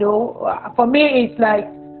crime, you know. For me, it's like,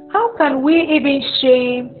 how can we even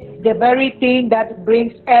shame the very thing that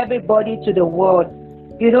brings everybody to the world?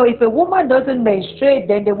 You know, if a woman doesn't menstruate,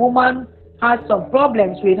 then the woman has some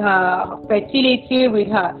problems with her fertility, with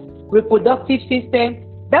her reproductive system.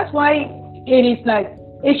 That's why it is like,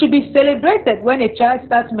 it should be celebrated when a child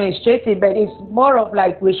starts menstruating, but it's more of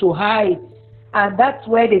like we should hide. And that's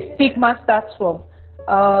where the stigma starts from.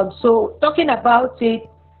 So talking about it,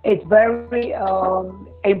 It's very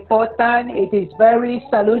important. It is very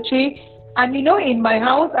salutary. And you know, in my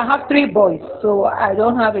house, I have 3 boys, so I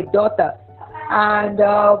don't have a daughter. And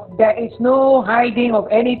there is no hiding of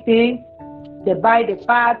anything. They buy the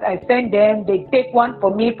parts, I send them, they take one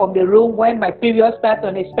for me from the room when my period starts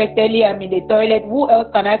unexpectedly. I'm in the toilet. Who else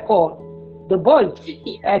can I call? The boys.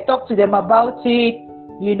 I talk to them about it.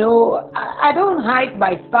 You know, I don't hide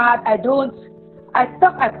my part. I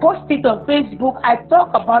post it on Facebook. I talk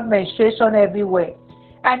about menstruation everywhere.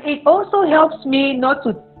 And it also helps me not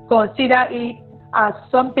to consider it as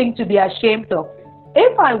something to be ashamed of.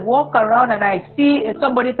 If I walk around and I see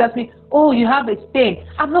somebody tells me, oh, you have a stain,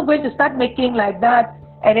 I'm not going to start making like that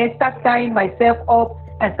and then start tying myself up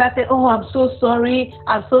and start saying, oh, I'm so sorry.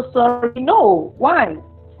 No, why?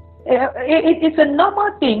 It's a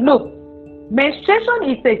normal thing. Look, menstruation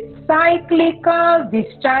is a cyclical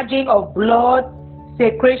discharging of blood,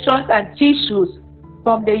 secretions, and tissues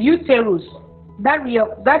from the uterus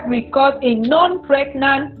that recurs in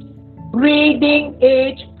non-pregnant, breeding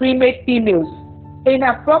age premate females in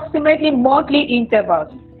approximately monthly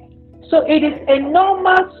intervals. So it is a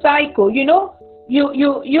normal cycle. You know,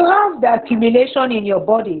 you have the accumulation in your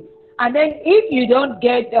body, and then if you don't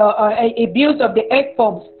get abuse of the egg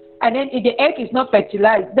forms, and then if the egg is not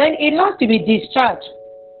fertilized, then it has to be discharged.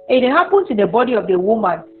 It happens in the body of the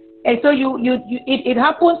woman, and so it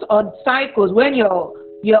happens on cycles. When your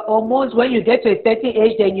hormones, when you get to a certain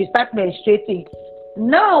age, then you start menstruating.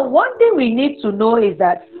 Now, one thing we need to know is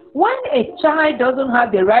that when a child doesn't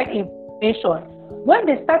have the right information, when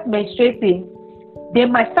they start menstruating, they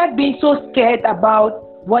might start being so scared about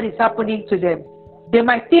what is happening to them. They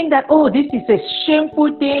might think that, oh, this is a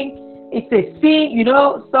shameful thing. It's a sin. You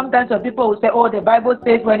know, sometimes some people will say, oh, the Bible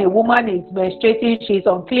says when a woman is menstruating, she's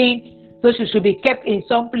unclean, so she should be kept in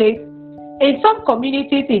some place. In some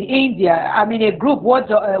communities in India, I'm in a group,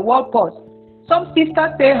 World Pulse, some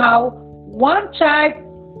sisters say how one child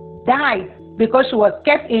died because she was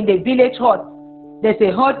kept in the village hut. There's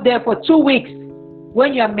a hut there for 2 weeks.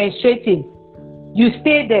 When you are menstruating, you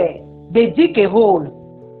stay there. They dig a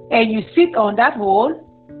hole, and you sit on that hole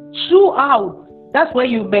throughout. That's where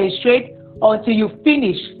you menstruate until you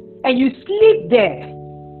finish, and you sleep there.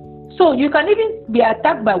 So you can even be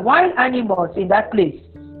attacked by wild animals in that place.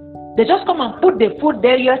 They just come and put the food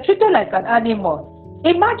there. You are treated like an animal.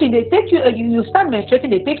 Imagine they take you, you start menstruating,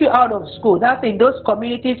 they take you out of school. That's in those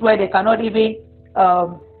communities where they cannot even,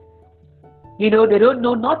 they don't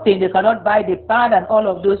know nothing. They cannot buy the pad and all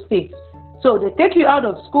of those things. So they take you out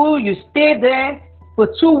of school, you stay there for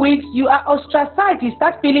 2 weeks, you are ostracized. You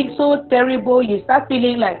start feeling so terrible. You start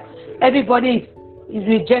feeling like everybody is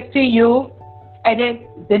rejecting you. And then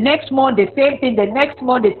the next month, the same thing. The next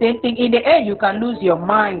month, the same thing. In the end, you can lose your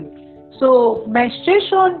mind. So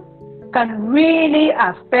menstruation can really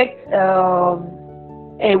affect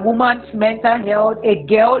a woman's mental health, a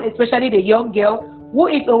girl, especially the young girl, who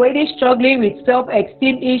is already struggling with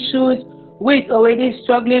self-esteem issues, who is already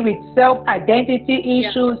struggling with self-identity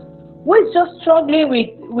issues, who is just struggling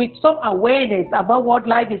with some awareness about what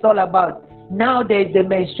life is all about. Now there's the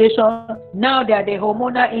menstruation, now there are the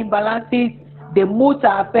hormonal imbalances, the moods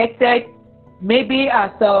are affected. Maybe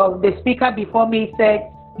as the speaker before me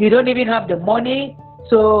said, you don't even have the money,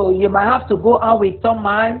 so you might have to go out with some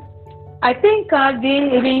man. I think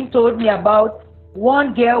Calvin even told me about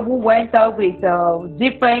one girl who went out with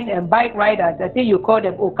different bike riders. I think you call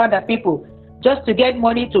them Okada people, just to get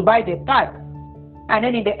money to buy the pad. And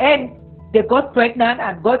then in the end, they got pregnant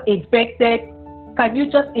and got infected. Can you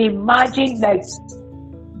just imagine, like,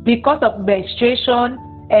 because of menstruation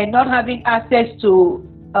and not having access to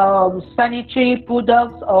sanitary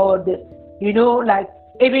products or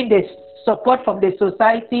even the support from the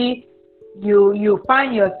society, you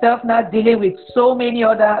find yourself now dealing with so many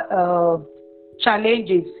other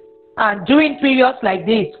challenges. And during periods like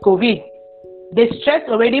this, COVID, the stress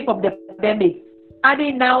already from the pandemic,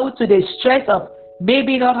 adding now to the stress of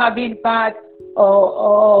maybe not having pads,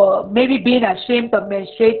 or maybe being ashamed of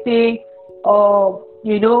menstruating, or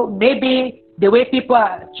maybe the way people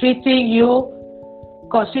are treating you,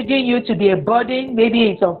 considering you to be a burden, maybe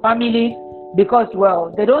in some families, because,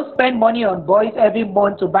 well, they don't spend money on boys every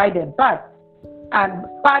month to buy them pads. And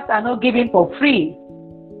pads are not given for free,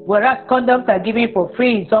 whereas condoms are given for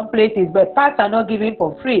free in some places, but pads are not given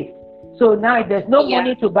for free. So now if there's no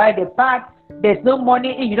money to buy the pad, there's no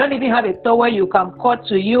money, you don't even have a towel you can cut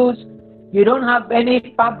to use, you don't have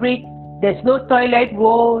any fabric, there's no toilet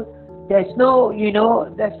roll, there's no,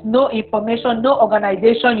 there's no information, no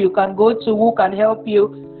organization you can go to who can help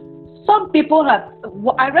you. Some people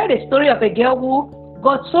I read a story of a girl who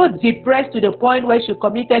got so depressed to the point where she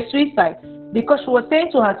committed suicide because she was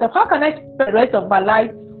saying to herself, how can I spend the rest of my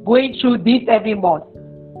life going through this every month?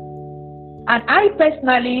 And I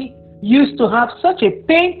personally used to have such a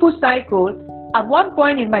painful cycle. At one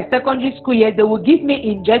point in my secondary school year, they would give me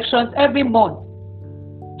injections every month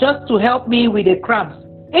just to help me with the cramps.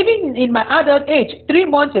 Even in my adult age, 3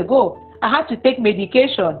 months ago, I had to take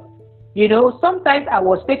medication. You know, sometimes I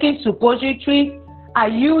was taking suppository. I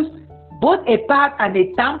used both a pad and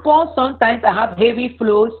a tampon. Sometimes I have heavy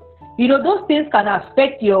flows. You know, those things can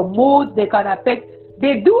affect your mood. They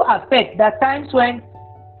do affect. There are times when,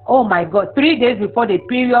 oh my God, 3 days before the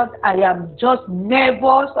period, I am just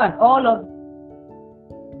nervous and all of.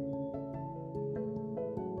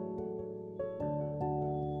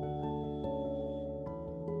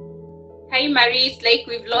 Hi, Marie. It's like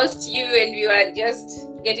we've lost you and we are just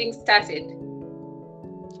getting started.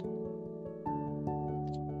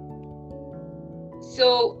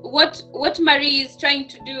 So what Marie is trying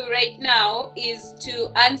to do right now is to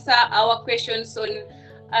answer our questions on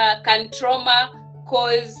can trauma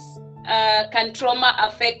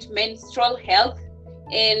affect menstrual health,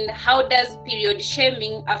 and how does period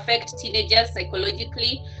shaming affect teenagers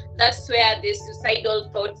psychologically? That's where the suicidal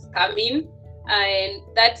thoughts come in. And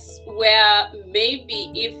that's where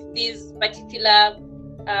maybe if this particular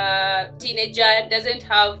teenager doesn't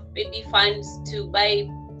have maybe funds to buy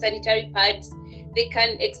sanitary pads, they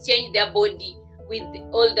can exchange their body with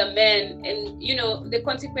older men, and you know the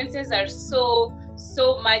consequences are so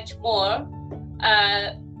much more.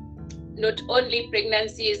 Not only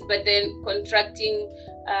pregnancies, but then contracting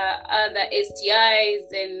other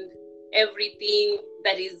STIs and everything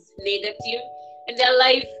that is negative, and their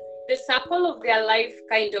life, the circle of their life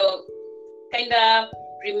kind of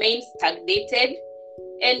remains stagnated.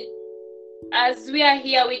 And as we are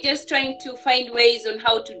here, we're just trying to find ways on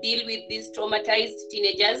how to deal with these traumatized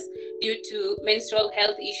teenagers due to menstrual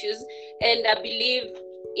health issues. And I believe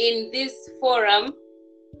in this forum,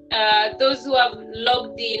 those who have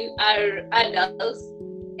logged in are adults.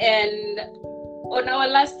 And on our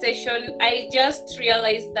last session, I just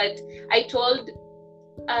realized that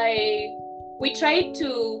we tried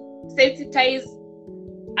to sensitize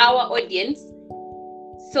our audience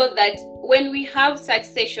so that when we have such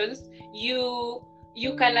sessions, you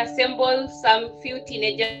can assemble some few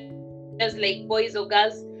teenagers, like boys or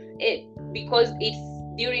girls, because it's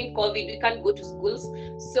during COVID, we can't go to schools.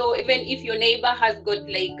 So even if your neighbor has got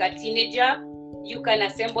like a teenager, you can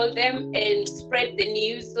assemble them and spread the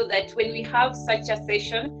news so that when we have such a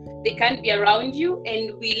session, they can be around you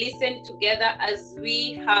and we listen together as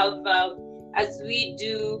we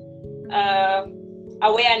do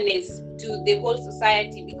awareness to the whole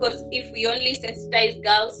society. Because if we only sensitize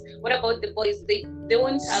girls, what about the boys? They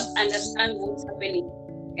won't understand what's happening,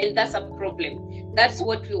 and that's a problem. That's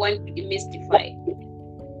what we want to demystify.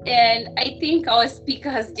 And I think our speaker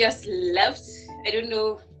has just left. I don't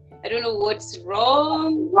know what's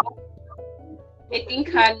wrong. I think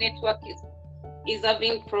her network is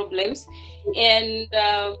having problems, and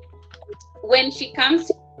when she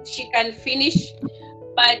comes, she can finish.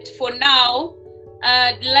 But for now,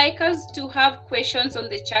 I'd like us to have questions on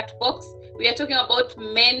the chat box. We are talking about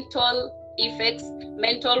mental effects,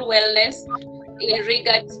 mental wellness in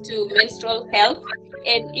regards to menstrual health.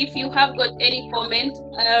 And if you have got any comment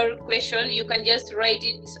or question, you can just write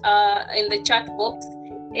it in the chat box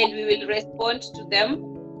and we will respond to them.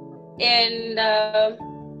 And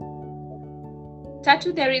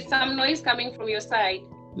Tatu, there is some noise coming from your side.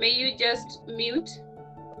 May you just mute?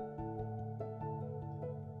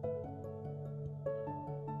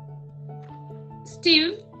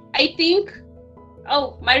 Steve, I think,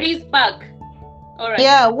 oh, Marie's back. All right.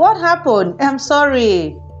 Yeah, what happened? I'm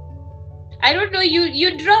sorry. I don't know,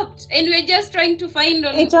 you dropped, and we're just trying to find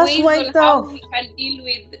ways on how we can deal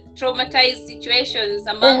with traumatized situations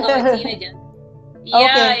among our teenagers.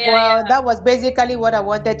 Yeah, that was basically what I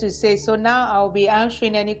wanted to say. So now I'll be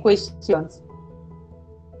answering any questions.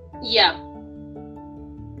 Yeah.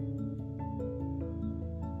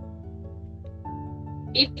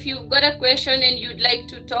 If you've got a question and you'd like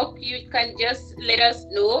to talk, you can just let us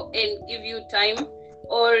know and give you time,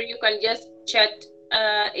 or you can just chat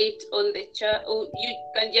it on the chat, or you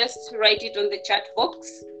can just write it on the chat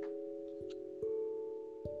box.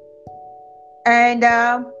 And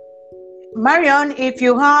Marion, if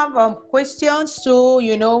you have questions to,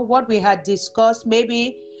 what we had discussed,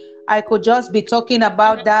 maybe I could just be talking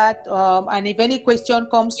about that. And if any question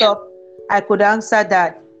comes up, I could answer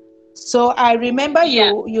that. So I remember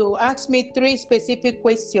you asked me 3 specific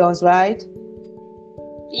questions, right?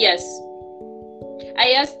 Yes.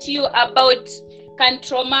 I asked you about, can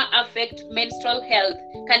trauma affect menstrual health?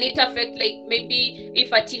 Can it affect, like, maybe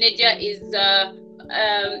if a teenager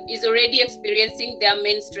is already experiencing their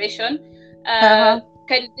menstruation,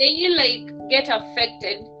 can they like get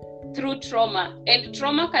affected through trauma? And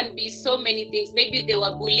trauma can be so many things. Maybe they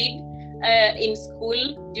were bullied in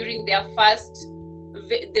school during their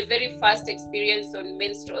the very first experience on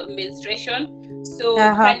menstruation. So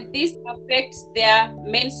can this affect their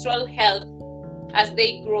menstrual health as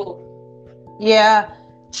they grow? Yeah,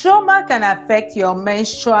 trauma can affect your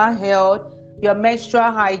menstrual health, your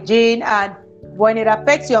menstrual hygiene, and when it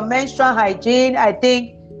affects your menstrual hygiene, I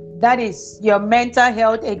think that is your mental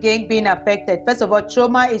health again being affected. First of all,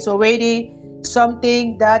 trauma is already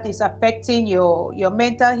something that is affecting your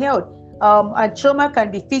mental health. And trauma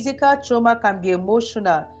can be physical, trauma can be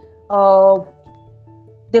emotional.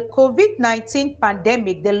 The COVID-19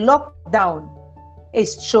 pandemic, the lockdown,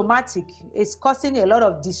 is traumatic. It's causing a lot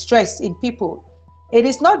of distress in people. It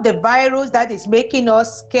is not the virus that is making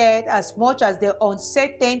us scared as much as the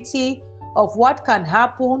uncertainty of what can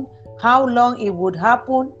happen, how long it would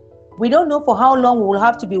happen. We don't know for how long we will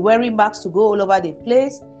have to be wearing masks to go all over the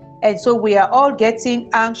place. And so we are all getting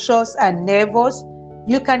anxious and nervous.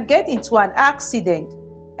 You can get into an accident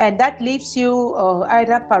and that leaves you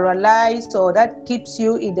either paralyzed or that keeps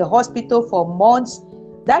you in the hospital for months.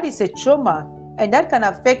 That is a trauma. And that can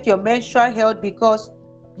affect your menstrual health because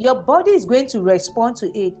your body is going to respond to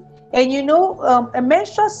it. And you know, a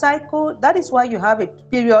menstrual cycle, that is why you have a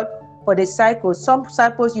period for the cycle. Some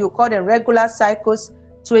cycles, you call them regular cycles,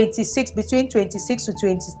 between 26 to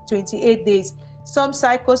 28 days. Some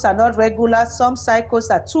cycles are not regular, some cycles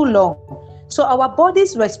are too long. So our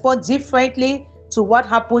bodies respond differently to what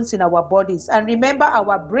happens in our bodies. And remember,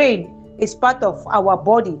 our brain is part of our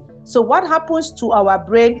body. So what happens to our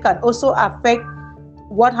brain can also affect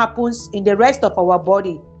what happens in the rest of our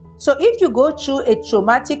body. So if you go through a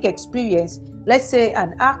traumatic experience, let's say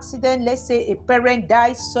an accident, let's say a parent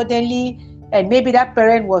dies suddenly, and maybe that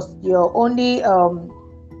parent was your only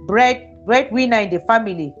breadwinner in the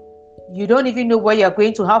family. You don't even know where you're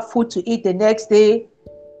going to have food to eat the next day.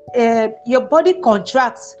 Your body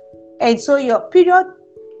contracts, and so your period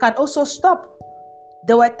can also stop.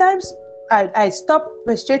 There were times I stopped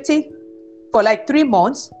menstruating for like 3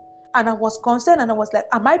 months, and I was concerned, and I was like,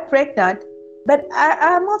 am I pregnant? But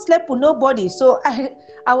I am not slept with nobody. So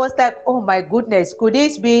I was like, oh my goodness, could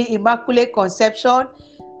this be immaculate conception?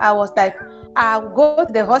 I was like, I'll go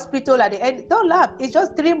to the hospital at the end. Don't laugh. It's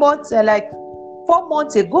just 3 months, like 4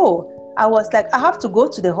 months ago. I was like, I have to go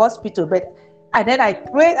to the hospital. And then I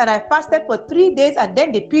prayed and I fasted for 3 days, and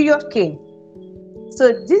then the period came.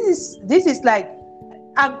 So this is like,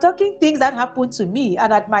 I'm talking things that happened to me,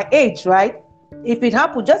 and at my age, right? If it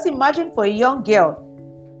happened, just imagine for a young girl.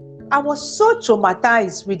 I was so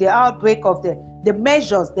traumatized with the outbreak of the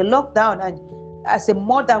measures, the lockdown, and as a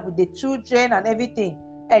mother with the children and everything.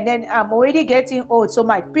 And then I'm already getting old, so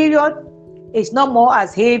my period is not more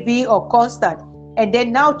as heavy or constant. And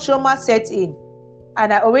then now trauma sets in,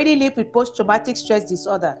 and I already live with post-traumatic stress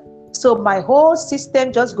disorder. So my whole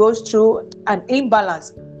system just goes through an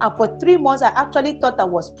imbalance. And for 3 months, I actually thought I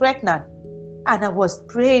was pregnant. And I was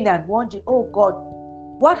praying and wondering, oh God,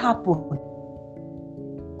 what happened?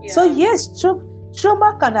 Yeah. So yes,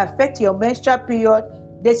 trauma can affect your menstrual period.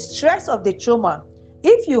 The stress of the trauma.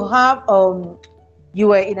 If you have, you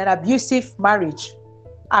were in an abusive marriage.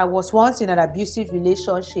 I was once in an abusive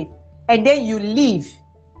relationship. And then you leave.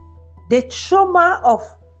 The trauma of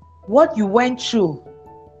what you went through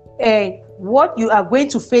and what you are going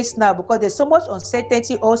to face now, because there's so much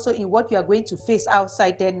uncertainty also in what you are going to face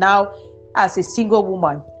outside there now as a single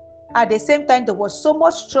woman. At the same time, there was so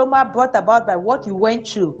much trauma brought about by what you went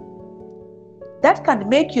through. That can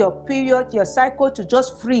make your period, your cycle to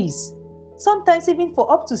just freeze. Sometimes even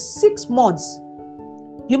for up to 6 months.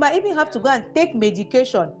 You might even have to go and take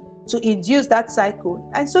medication to induce that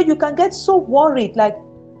cycle. And so you can get so worried, like,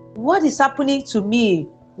 what is happening to me?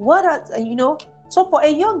 So for a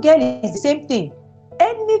young girl, it's the same thing.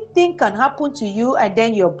 Anything can happen to you, and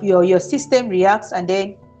then your system reacts, and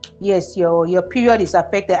then yes, your period is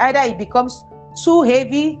affected. Either it becomes too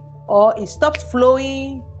heavy, or it stops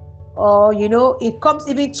flowing, or it comes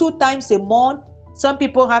even 2 times a month. Some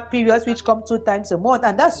people have periods which come 2 times a month,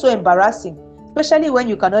 and that's so embarrassing, especially when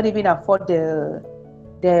you cannot even afford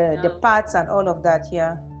the pads and all of that.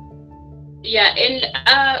 Yeah, and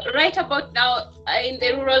right about now, in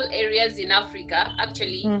the rural areas in Africa,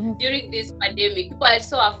 actually, during this pandemic, people are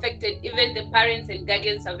so affected. Even the parents and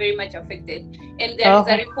guardians are very much affected. And there is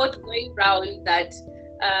a report going around that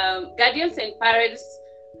guardians and parents,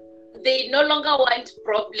 they no longer want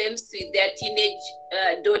problems with their teenage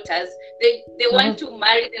daughters. They want to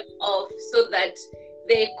marry them off so that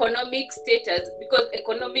the economic status, because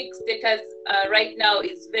economic status right now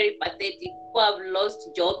is very pathetic. People have lost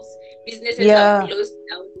jobs, businesses have closed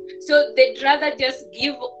down. So they'd rather just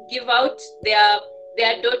give out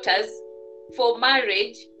their daughters for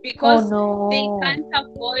marriage because they can't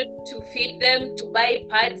afford to feed them, to buy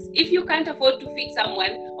pads. If you can't afford to feed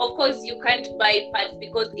someone, of course you can't buy pads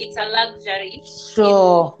because it's a luxury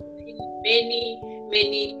in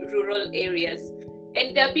many rural areas.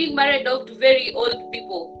 And they're being married off to very old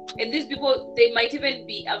people. And these people, they might even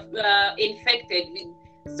be infected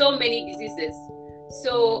with so many diseases.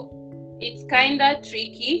 So it's kind of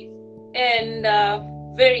tricky and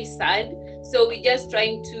very sad. So we're just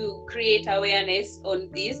trying to create awareness on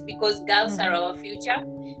this because girls are our future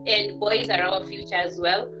and boys are our future as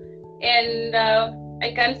well. And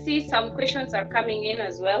I can see some questions are coming in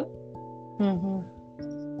as well.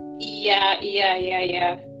 Yeah.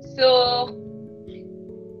 So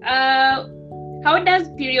how does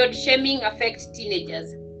period shaming affect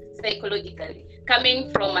teenagers psychologically, coming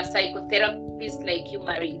from a psychotherapist like you,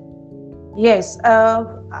 Marie? Yes,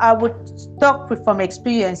 I would talk from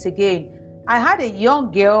experience again. I had a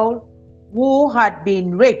young girl who had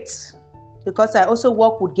been raped, because I also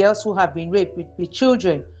work with girls who have been raped, with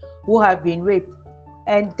children who have been raped.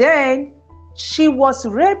 And then she was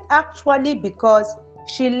raped actually because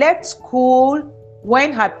she left school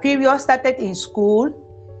when her period started in school,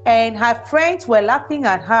 and her friends were laughing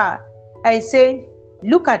at her and saying,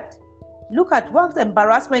 look at what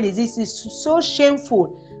embarrassment is this? It's so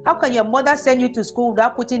shameful. How can your mother send you to school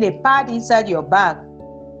without putting a pad inside your bag?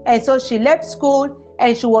 And so she left school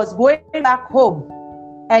and she was going back home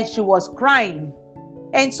and she was crying.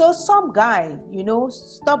 And so some guy,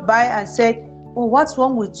 stopped by and said, oh, what's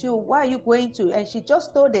wrong with you? Why are you going to? And she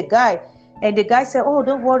just told the guy, and the guy said, oh,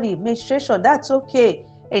 don't worry, menstruation, that's okay.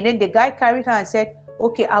 And then the guy carried her and said,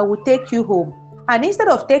 okay, I will take you home. And instead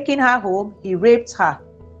of taking her home, he raped her.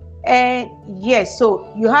 And yes,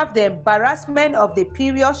 so you have the embarrassment of the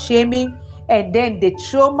period shaming and then the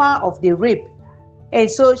trauma of the rape. And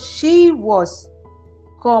so she was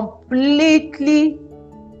completely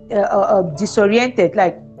disoriented.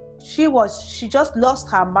 Like she just lost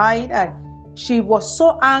her mind, and she was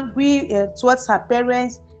so angry towards her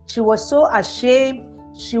parents. She was so ashamed.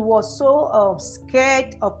 She was so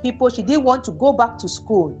scared of people. She didn't want to go back to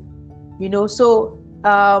school, So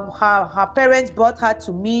her parents brought her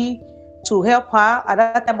to me to help her. At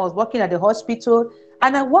that time, I was working at the hospital,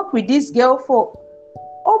 and I worked with this girl for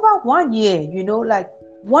over 1 year. Like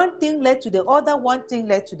one thing led to the other, one thing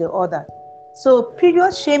led to the other. So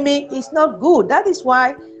period shaming is not good. That is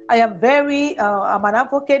why I am I'm an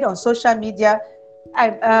advocate on social media.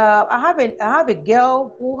 I have a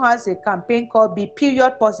girl who has a campaign called Be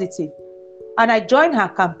Period Positive, and I joined her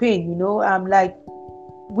campaign. I'm like,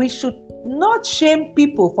 we should not shame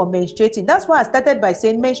people for menstruating. That's why I started by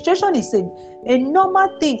saying menstruation is a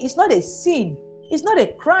normal thing. It's not a sin. It's not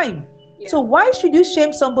a crime. Yeah. So why should you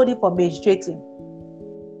shame somebody for menstruating?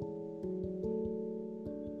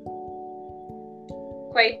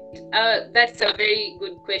 That's a very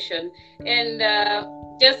good question. And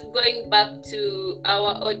just going back to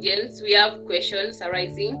our audience, we have questions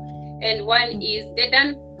arising. And one is,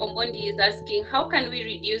 Dedan Omondi is asking, how can we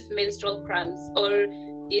reduce menstrual cramps or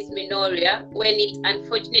dysmenorrhea when it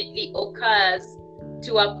unfortunately occurs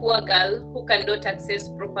to a poor girl who cannot access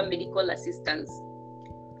proper medical assistance?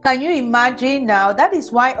 Can you imagine now? That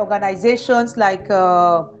is why organizations like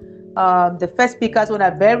the first speakers one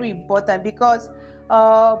are very important, because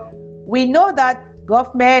we know that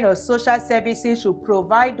government or social services should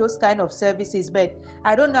provide those kind of services, but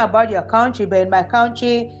I don't know about your country, but in my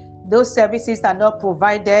country, those services are not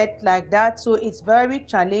provided like that. So it's very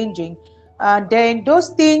challenging. And then those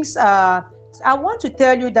things, I want to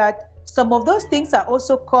tell you that some of those things are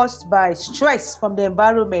also caused by stress from the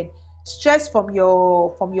environment, stress from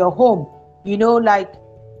your home. Like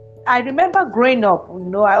I remember growing up,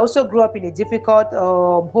 I also grew up in a difficult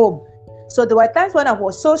home. So there were times when I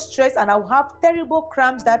was so stressed and I would have terrible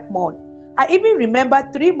cramps that month. I even remember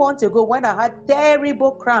 3 months ago when I had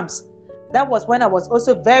terrible cramps. That was when I was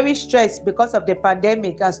also very stressed because of the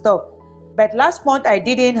pandemic and stuff. But last month I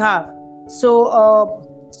didn't have.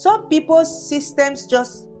 So some people's systems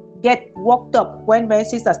just get worked up when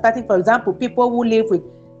menses are starting. For example, people who live with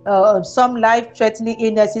some life-threatening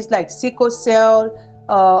illnesses like sickle cell,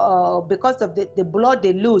 because of the blood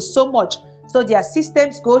they lose so much. So their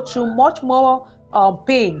systems go through much more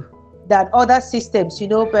pain than other systems,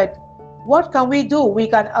 but what can we do? We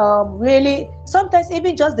can really, sometimes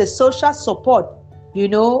even just the social support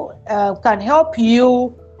can help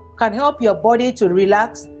your body to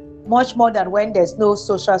relax much more than when there's no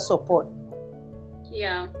social support.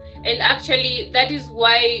 Yeah, and actually that is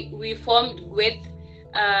why we formed with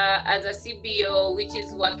as a CBO, which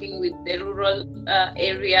is working with the rural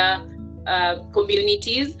area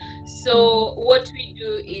communities. So what we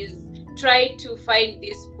do is try to find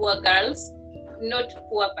these poor girls, not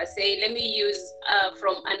poor per se, let me use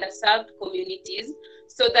from underserved communities,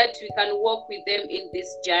 so that we can work with them in this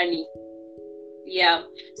journey. Yeah.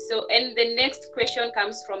 So, and the next question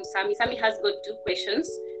comes from Sami. Sami has got two questions,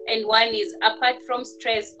 and one is, apart from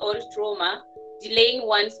stress or trauma, delaying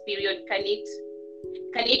one's period, can it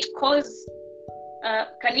cause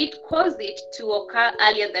it to occur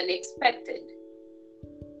earlier than expected?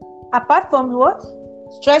 Apart from what?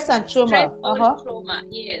 Stress and trauma. Stress or trauma,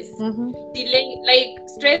 yes. Delay, like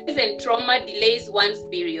stress and trauma delays one's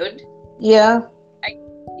period. Yeah.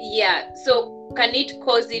 Yeah. So can it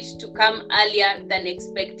cause it to come earlier than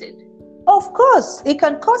expected? Of course, it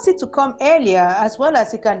can cause it to come earlier as well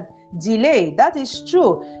as it can delay. That is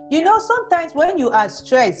true. Sometimes when you are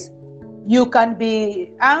stressed, you can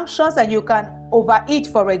be anxious and you can overeat,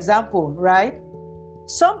 for example, right?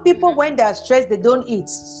 Some people, when they are stressed, they don't eat.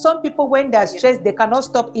 Some people, when they are stressed, they cannot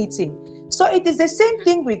stop eating. So it is the same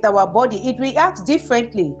thing with our body. It reacts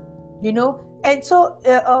differently, And so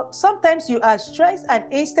sometimes you are stressed,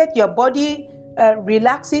 and instead your body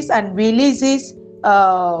relaxes and releases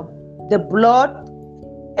the blood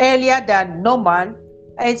earlier than normal.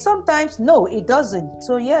 And sometimes, no, it doesn't.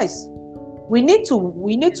 So yes, we need to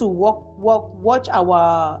watch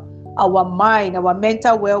our mind, our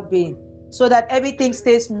mental well-being, so that everything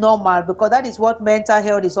stays normal, because that is what mental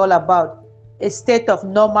health is all about, a state of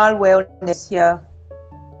normal wellness here.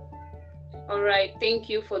 All right, thank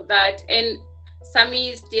you for that. And Sami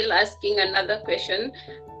is still asking another question.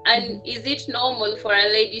 And is it normal for a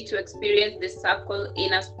lady to experience the cycle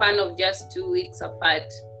in a span of just 2 weeks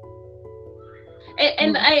apart?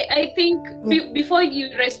 And I think before you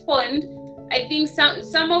respond, I think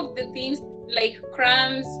some of the things like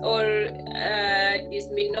cramps or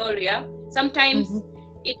dysmenorrhea, sometimes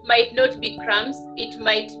it might not be cramps, it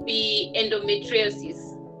might be endometriosis.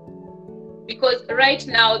 Because right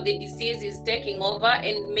now the disease is taking over,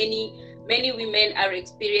 and many women are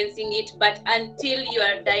experiencing it, but until you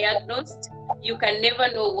are diagnosed, you can never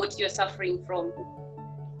know what you're suffering from.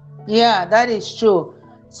 Yeah, that is true.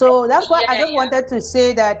 So that's why I just wanted to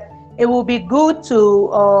say that it will be good to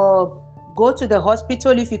go to the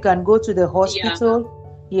hospital if you can go to the hospital.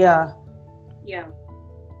 Yeah.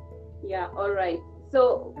 All right.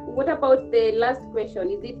 So what about the last question?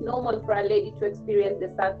 Is it normal for a lady to experience the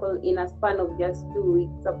cycle in a span of just 2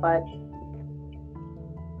 weeks apart?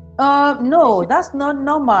 No, that's not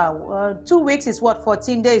normal. 2 weeks is what,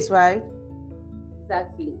 14 days, right?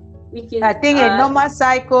 Exactly. Which is, I think a normal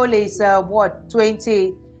cycle is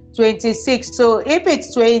 26. So if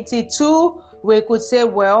it's 22, we could say,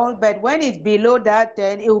 well, but when it's below that,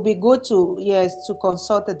 then it will be good to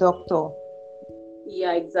consult the doctor.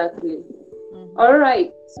 Yeah, exactly. All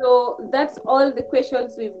right. So that's all the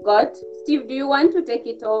questions we've got. Steve, do you want to take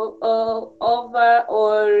it over,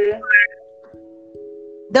 or?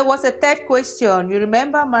 There was a third question. You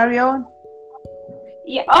remember, Marion?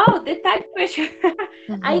 Yeah. Oh, the third question.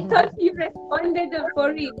 I thought you responded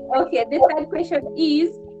for it. Okay. The third question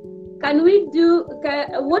is, what can we do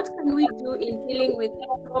in dealing with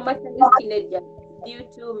traumatized teenagers due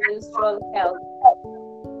to menstrual health?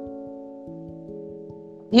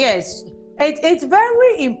 Yes, it's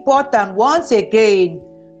very important once again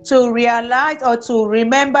to realize or to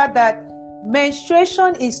remember that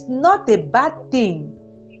menstruation is not a bad thing.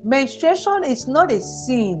 Menstruation is not a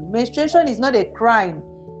sin. Menstruation is not a crime.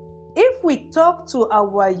 If we talk to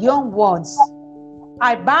our young ones,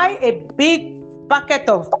 I buy a big bucket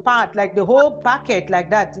of pad, like the whole bucket like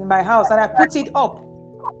that in my house, and I put it up.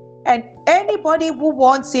 And anybody who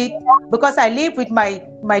wants it, because I live with my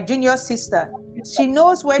junior sister, she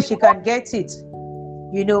knows where she can get it.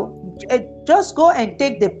 Just go and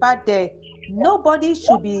take the pad there. Nobody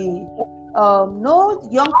should be, no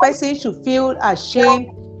young person should feel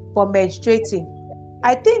ashamed for menstruating.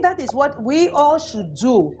 I think that is what we all should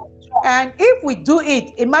do. And if we do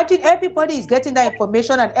it, imagine everybody is getting that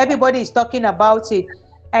information and everybody is talking about it.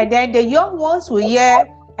 And then the young ones will hear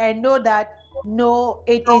and know that, no,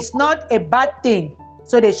 it is not a bad thing.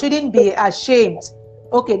 So they shouldn't be ashamed.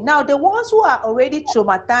 Okay, now the ones who are already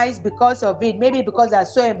traumatized because of it, maybe because they're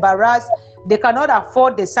so embarrassed, they cannot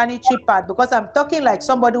afford the sanitary pad, because I'm talking like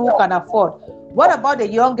somebody who can afford. What about the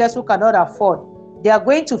young girls who cannot afford? They are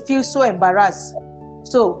going to feel so embarrassed.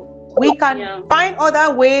 So we can find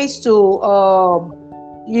other ways to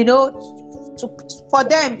for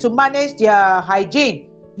them to manage their hygiene,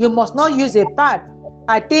 you must not use a pad.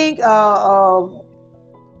 I think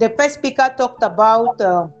the first speaker talked about,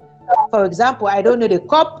 for example, I don't know, the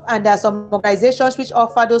cup, and there are some organizations which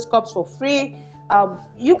offer those cups for free.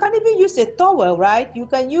 You can even use a towel, right? You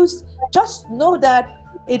can use, just know that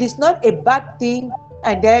it is not a bad thing,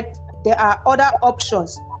 and that there are other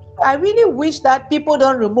options. I really wish that people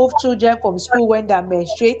don't remove children from school when they're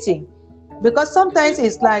menstruating, because sometimes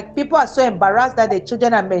it's like people are so embarrassed that the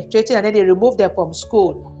children are menstruating and then they remove them from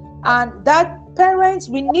school. And that parents,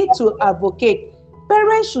 we need to advocate.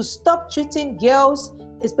 Parents should stop treating girls,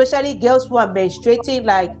 especially girls who are menstruating,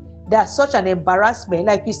 like they're such an embarrassment.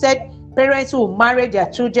 Like you said, parents who marry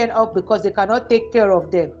their children up because they cannot take care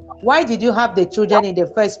of them. Why did you have the children in the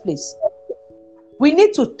first place? We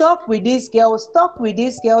need to talk with these girls, and talk with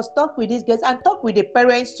the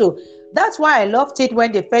parents too. That's why I loved it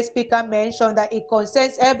when the first speaker mentioned that it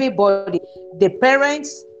concerns everybody, the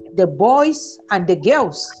parents, the boys, and the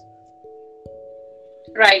girls.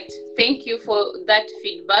 Right. Thank you for that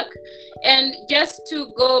feedback. And just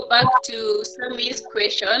to go back to Sami's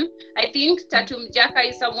question, I think Tatu Mjaka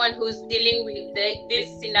is someone who's dealing with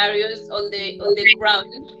these scenarios on the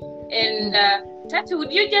ground. And Tatu,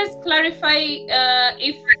 would you just clarify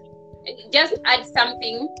just add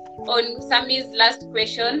something on Sami's last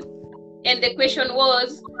question? And the question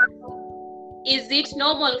was, is it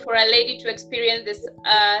normal for a lady to experience this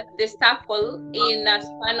the cycle in a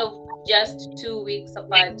span of just 2 weeks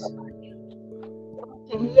apart?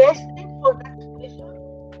 Yes, thanks for that question.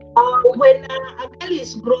 When a girl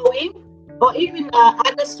is growing, or even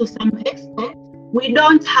others to some extent, we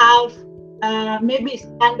don't have maybe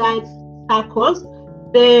standard cycles.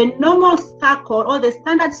 The normal cycle or the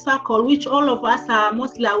standard cycle, which all of us are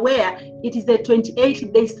mostly aware, it is a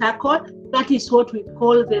 28-day cycle. That is what we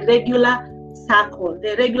call the regular cycle,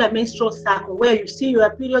 the regular menstrual cycle, where you see your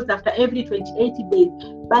periods after every 28 days.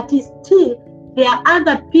 But still, there are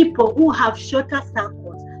other people who have shorter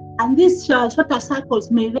cycles, and these shorter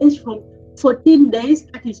cycles may range from 14 days,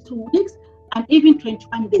 that is 2 weeks, and even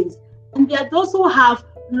 21 days. And there are those who have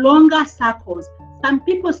longer cycles. Some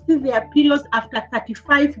people see their periods after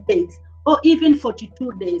 35 days or even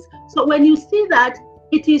 42 days. So when you see that,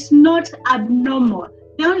 it is not abnormal.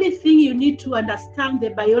 The only thing you need to understand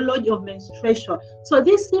the biology of menstruation. So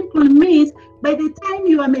this simply means by the time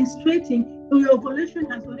you are menstruating, your ovulation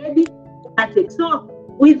has already started. So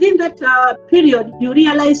within that period, you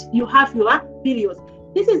realize you have your periods.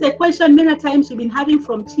 This is a question many times you've been having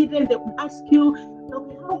from children. They will ask you,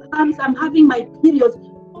 okay, how comes I'm having my periods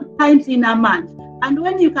 4 times in a month? And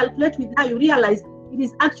when you calculate with her, you realize it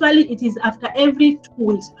is after every 2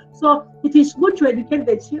 weeks. So it is good to educate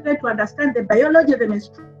the children to understand the biology of the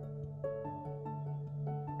menstruation,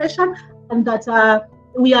 and that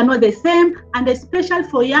we are not the same. And especially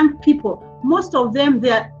for young people, most of them,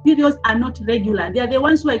 their periods are not regular. They are the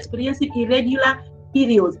ones who are experiencing irregular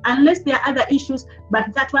periods, unless there are other issues,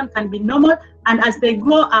 but that one can be normal. And as they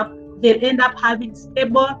grow up, they end up having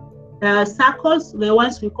stable cycles, the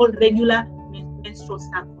ones we call regular menstrual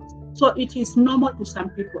cycles. So it is normal to some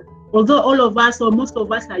people, although all of us or most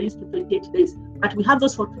of us are used to 28 days, but we have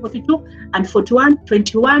those for 42 and 41,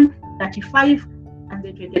 21, 35, and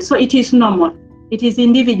then 28. So it is normal. It is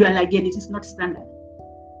individual again, it is not standard.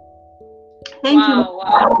 Thank you.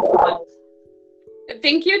 Wow.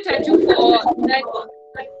 Thank you, Tatu, for that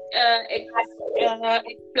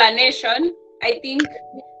explanation. I think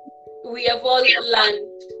we have all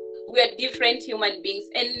learned we are different human beings.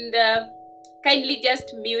 And kindly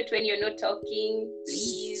just mute when you're not talking,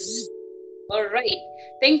 please. All right.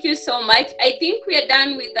 Thank you so much. I think we are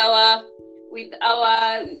done with our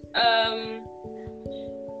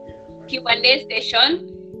Q&A session,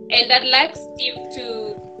 and I'd like Steve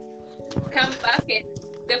to come back. And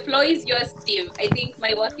the floor is yours, Steve. I think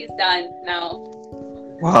my work is done now.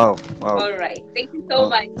 Wow. All right. Thank you so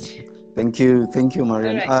much. Thank you,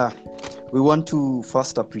 Marian. Right. We want to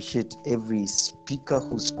first appreciate every speaker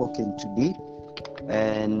who's spoken today.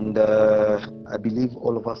 And I believe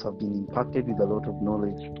all of us have been impacted with a lot of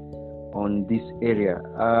knowledge on this area.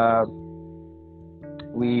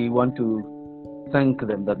 We want to thank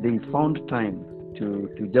them that they found time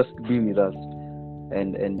to just be with us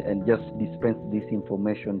and just dispense this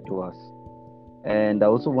information to us. And I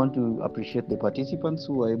also want to appreciate the participants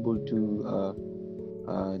who are able to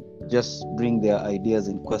just bring their ideas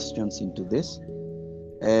and questions into this,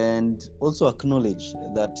 and also acknowledge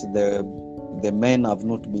that the men have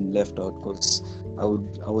not been left out, because I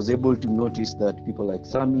was able to notice that people like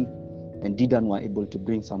Sami and Didan were able to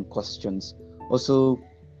bring some questions. Also,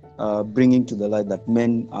 bringing to the light that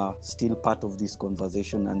men are still part of this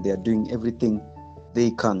conversation, and they are doing everything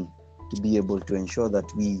they can to be able to ensure that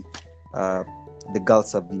the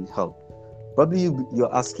girls are being helped. Probably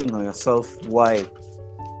you're asking yourself why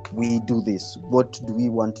we do this. What do we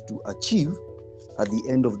want to achieve at the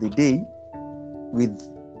end of the day with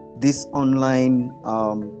this online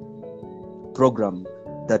program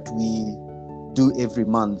that we do every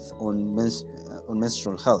month on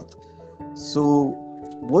menstrual health? So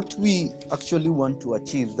what we actually want to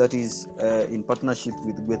achieve, that is in partnership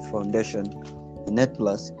with Gweth Foundation and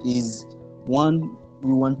NetPlus, is one,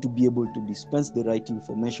 we want to be able to dispense the right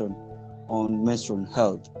information on menstrual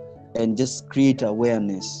health and just create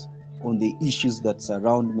awareness on the issues that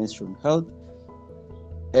surround menstrual health,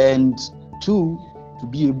 and two, to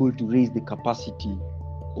be able to raise the capacity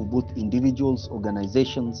of both individuals,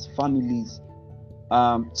 organizations, families,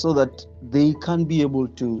 so that they can be able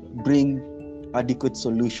to bring adequate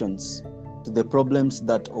solutions to the problems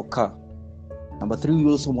that occur. Number three, we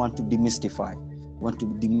also want to demystify. We want to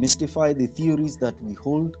demystify the theories that we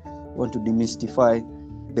hold. We want to demystify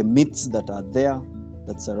the myths that are there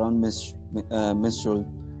that surround menstrual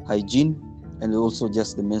hygiene, and also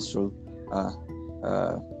just the menstrual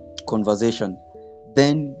conversation.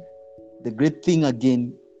 Then the great thing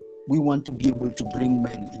again, we want to be able to bring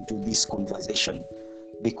men into this conversation,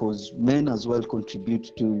 because men as well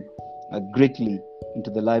contribute to greatly into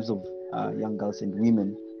the lives of young girls and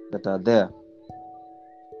women that are there.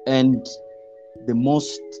 And the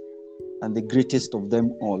most and the greatest of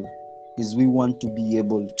them all is we want to be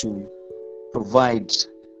able to provide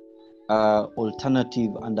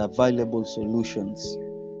alternative and available solutions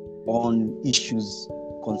on issues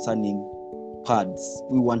concerning pads.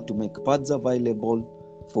 We want to make pads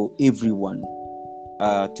available for everyone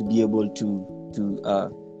to be able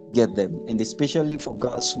to get them, and especially for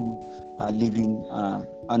girls who are living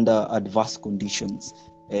under adverse conditions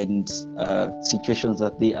and situations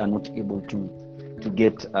that they are not able to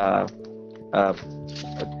get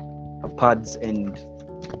pads and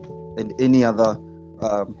any other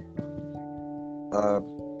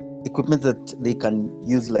equipment that they can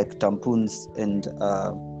use, like tampons and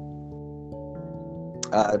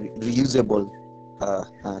reusable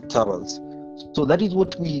towels. So that is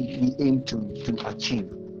what we aim to achieve,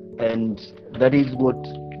 and that is what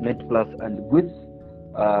NetPlus and Gweth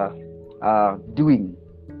are doing,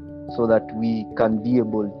 so that we can be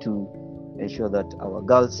able to ensure that our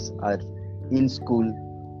girls are in school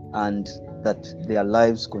and that their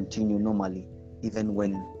lives continue normally, even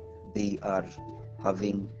when they are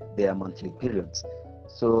having their monthly periods.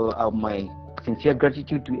 So my sincere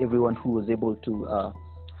gratitude to everyone who was able to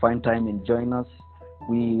find time and join us.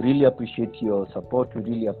 We really appreciate your support. We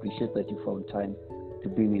really appreciate that you found time to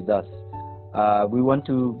be with us. We want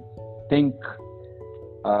to thank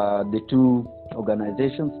the two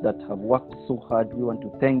organizations that have worked so hard. We want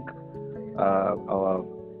to thank our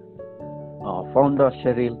founder,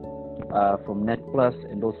 Cheryl, from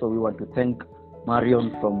NetPlus, and also we want to thank Marion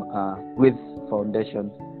from Gweth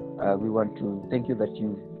Foundation. We want to thank you that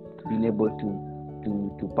you've been able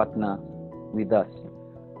to partner with us.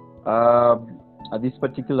 At this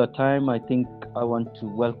particular time, I think I want to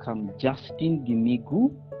welcome Justin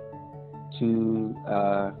Gimigu to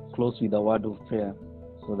close with a word of prayer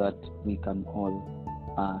so that we can all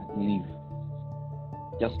leave.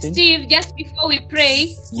 Justin? Steve, just before we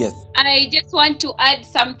pray, yes, I just want to add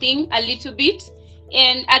something a little bit,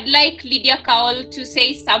 and I'd like Lydia Kaol to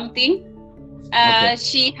say something. Okay.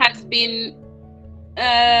 She has been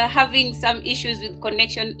having some issues with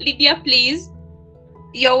connection. Lydia, please,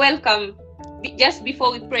 you're welcome. Just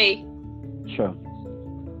before we pray. Sure.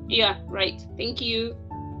 Yeah, right. Thank you.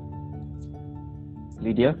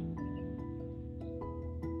 Lydia?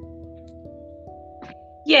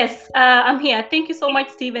 Yes, I'm here. Thank you so much,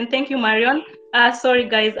 Steve, and thank you, Marion. Sorry,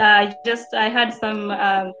 guys. I had some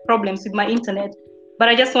problems with my internet, but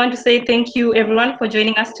I just want to say thank you, everyone, for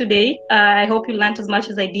joining us today. I hope you learned as much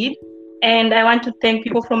as I did, and I want to thank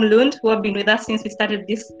people from Lund who have been with us since we started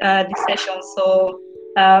this session. So,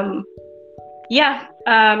 yeah,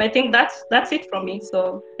 I think that's it from me.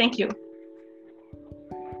 So, thank you.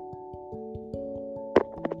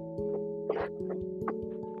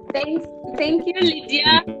 Thank you,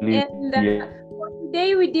 Lydia. And for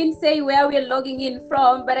today we didn't say where we're logging in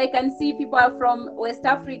from, but I can see people are from West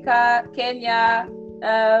Africa, Kenya,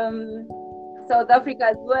 South Africa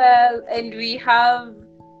as well, and we have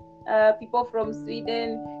people from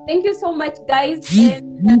Sweden. Thank you so much, guys,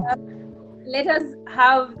 and let us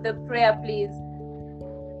have the prayer, please.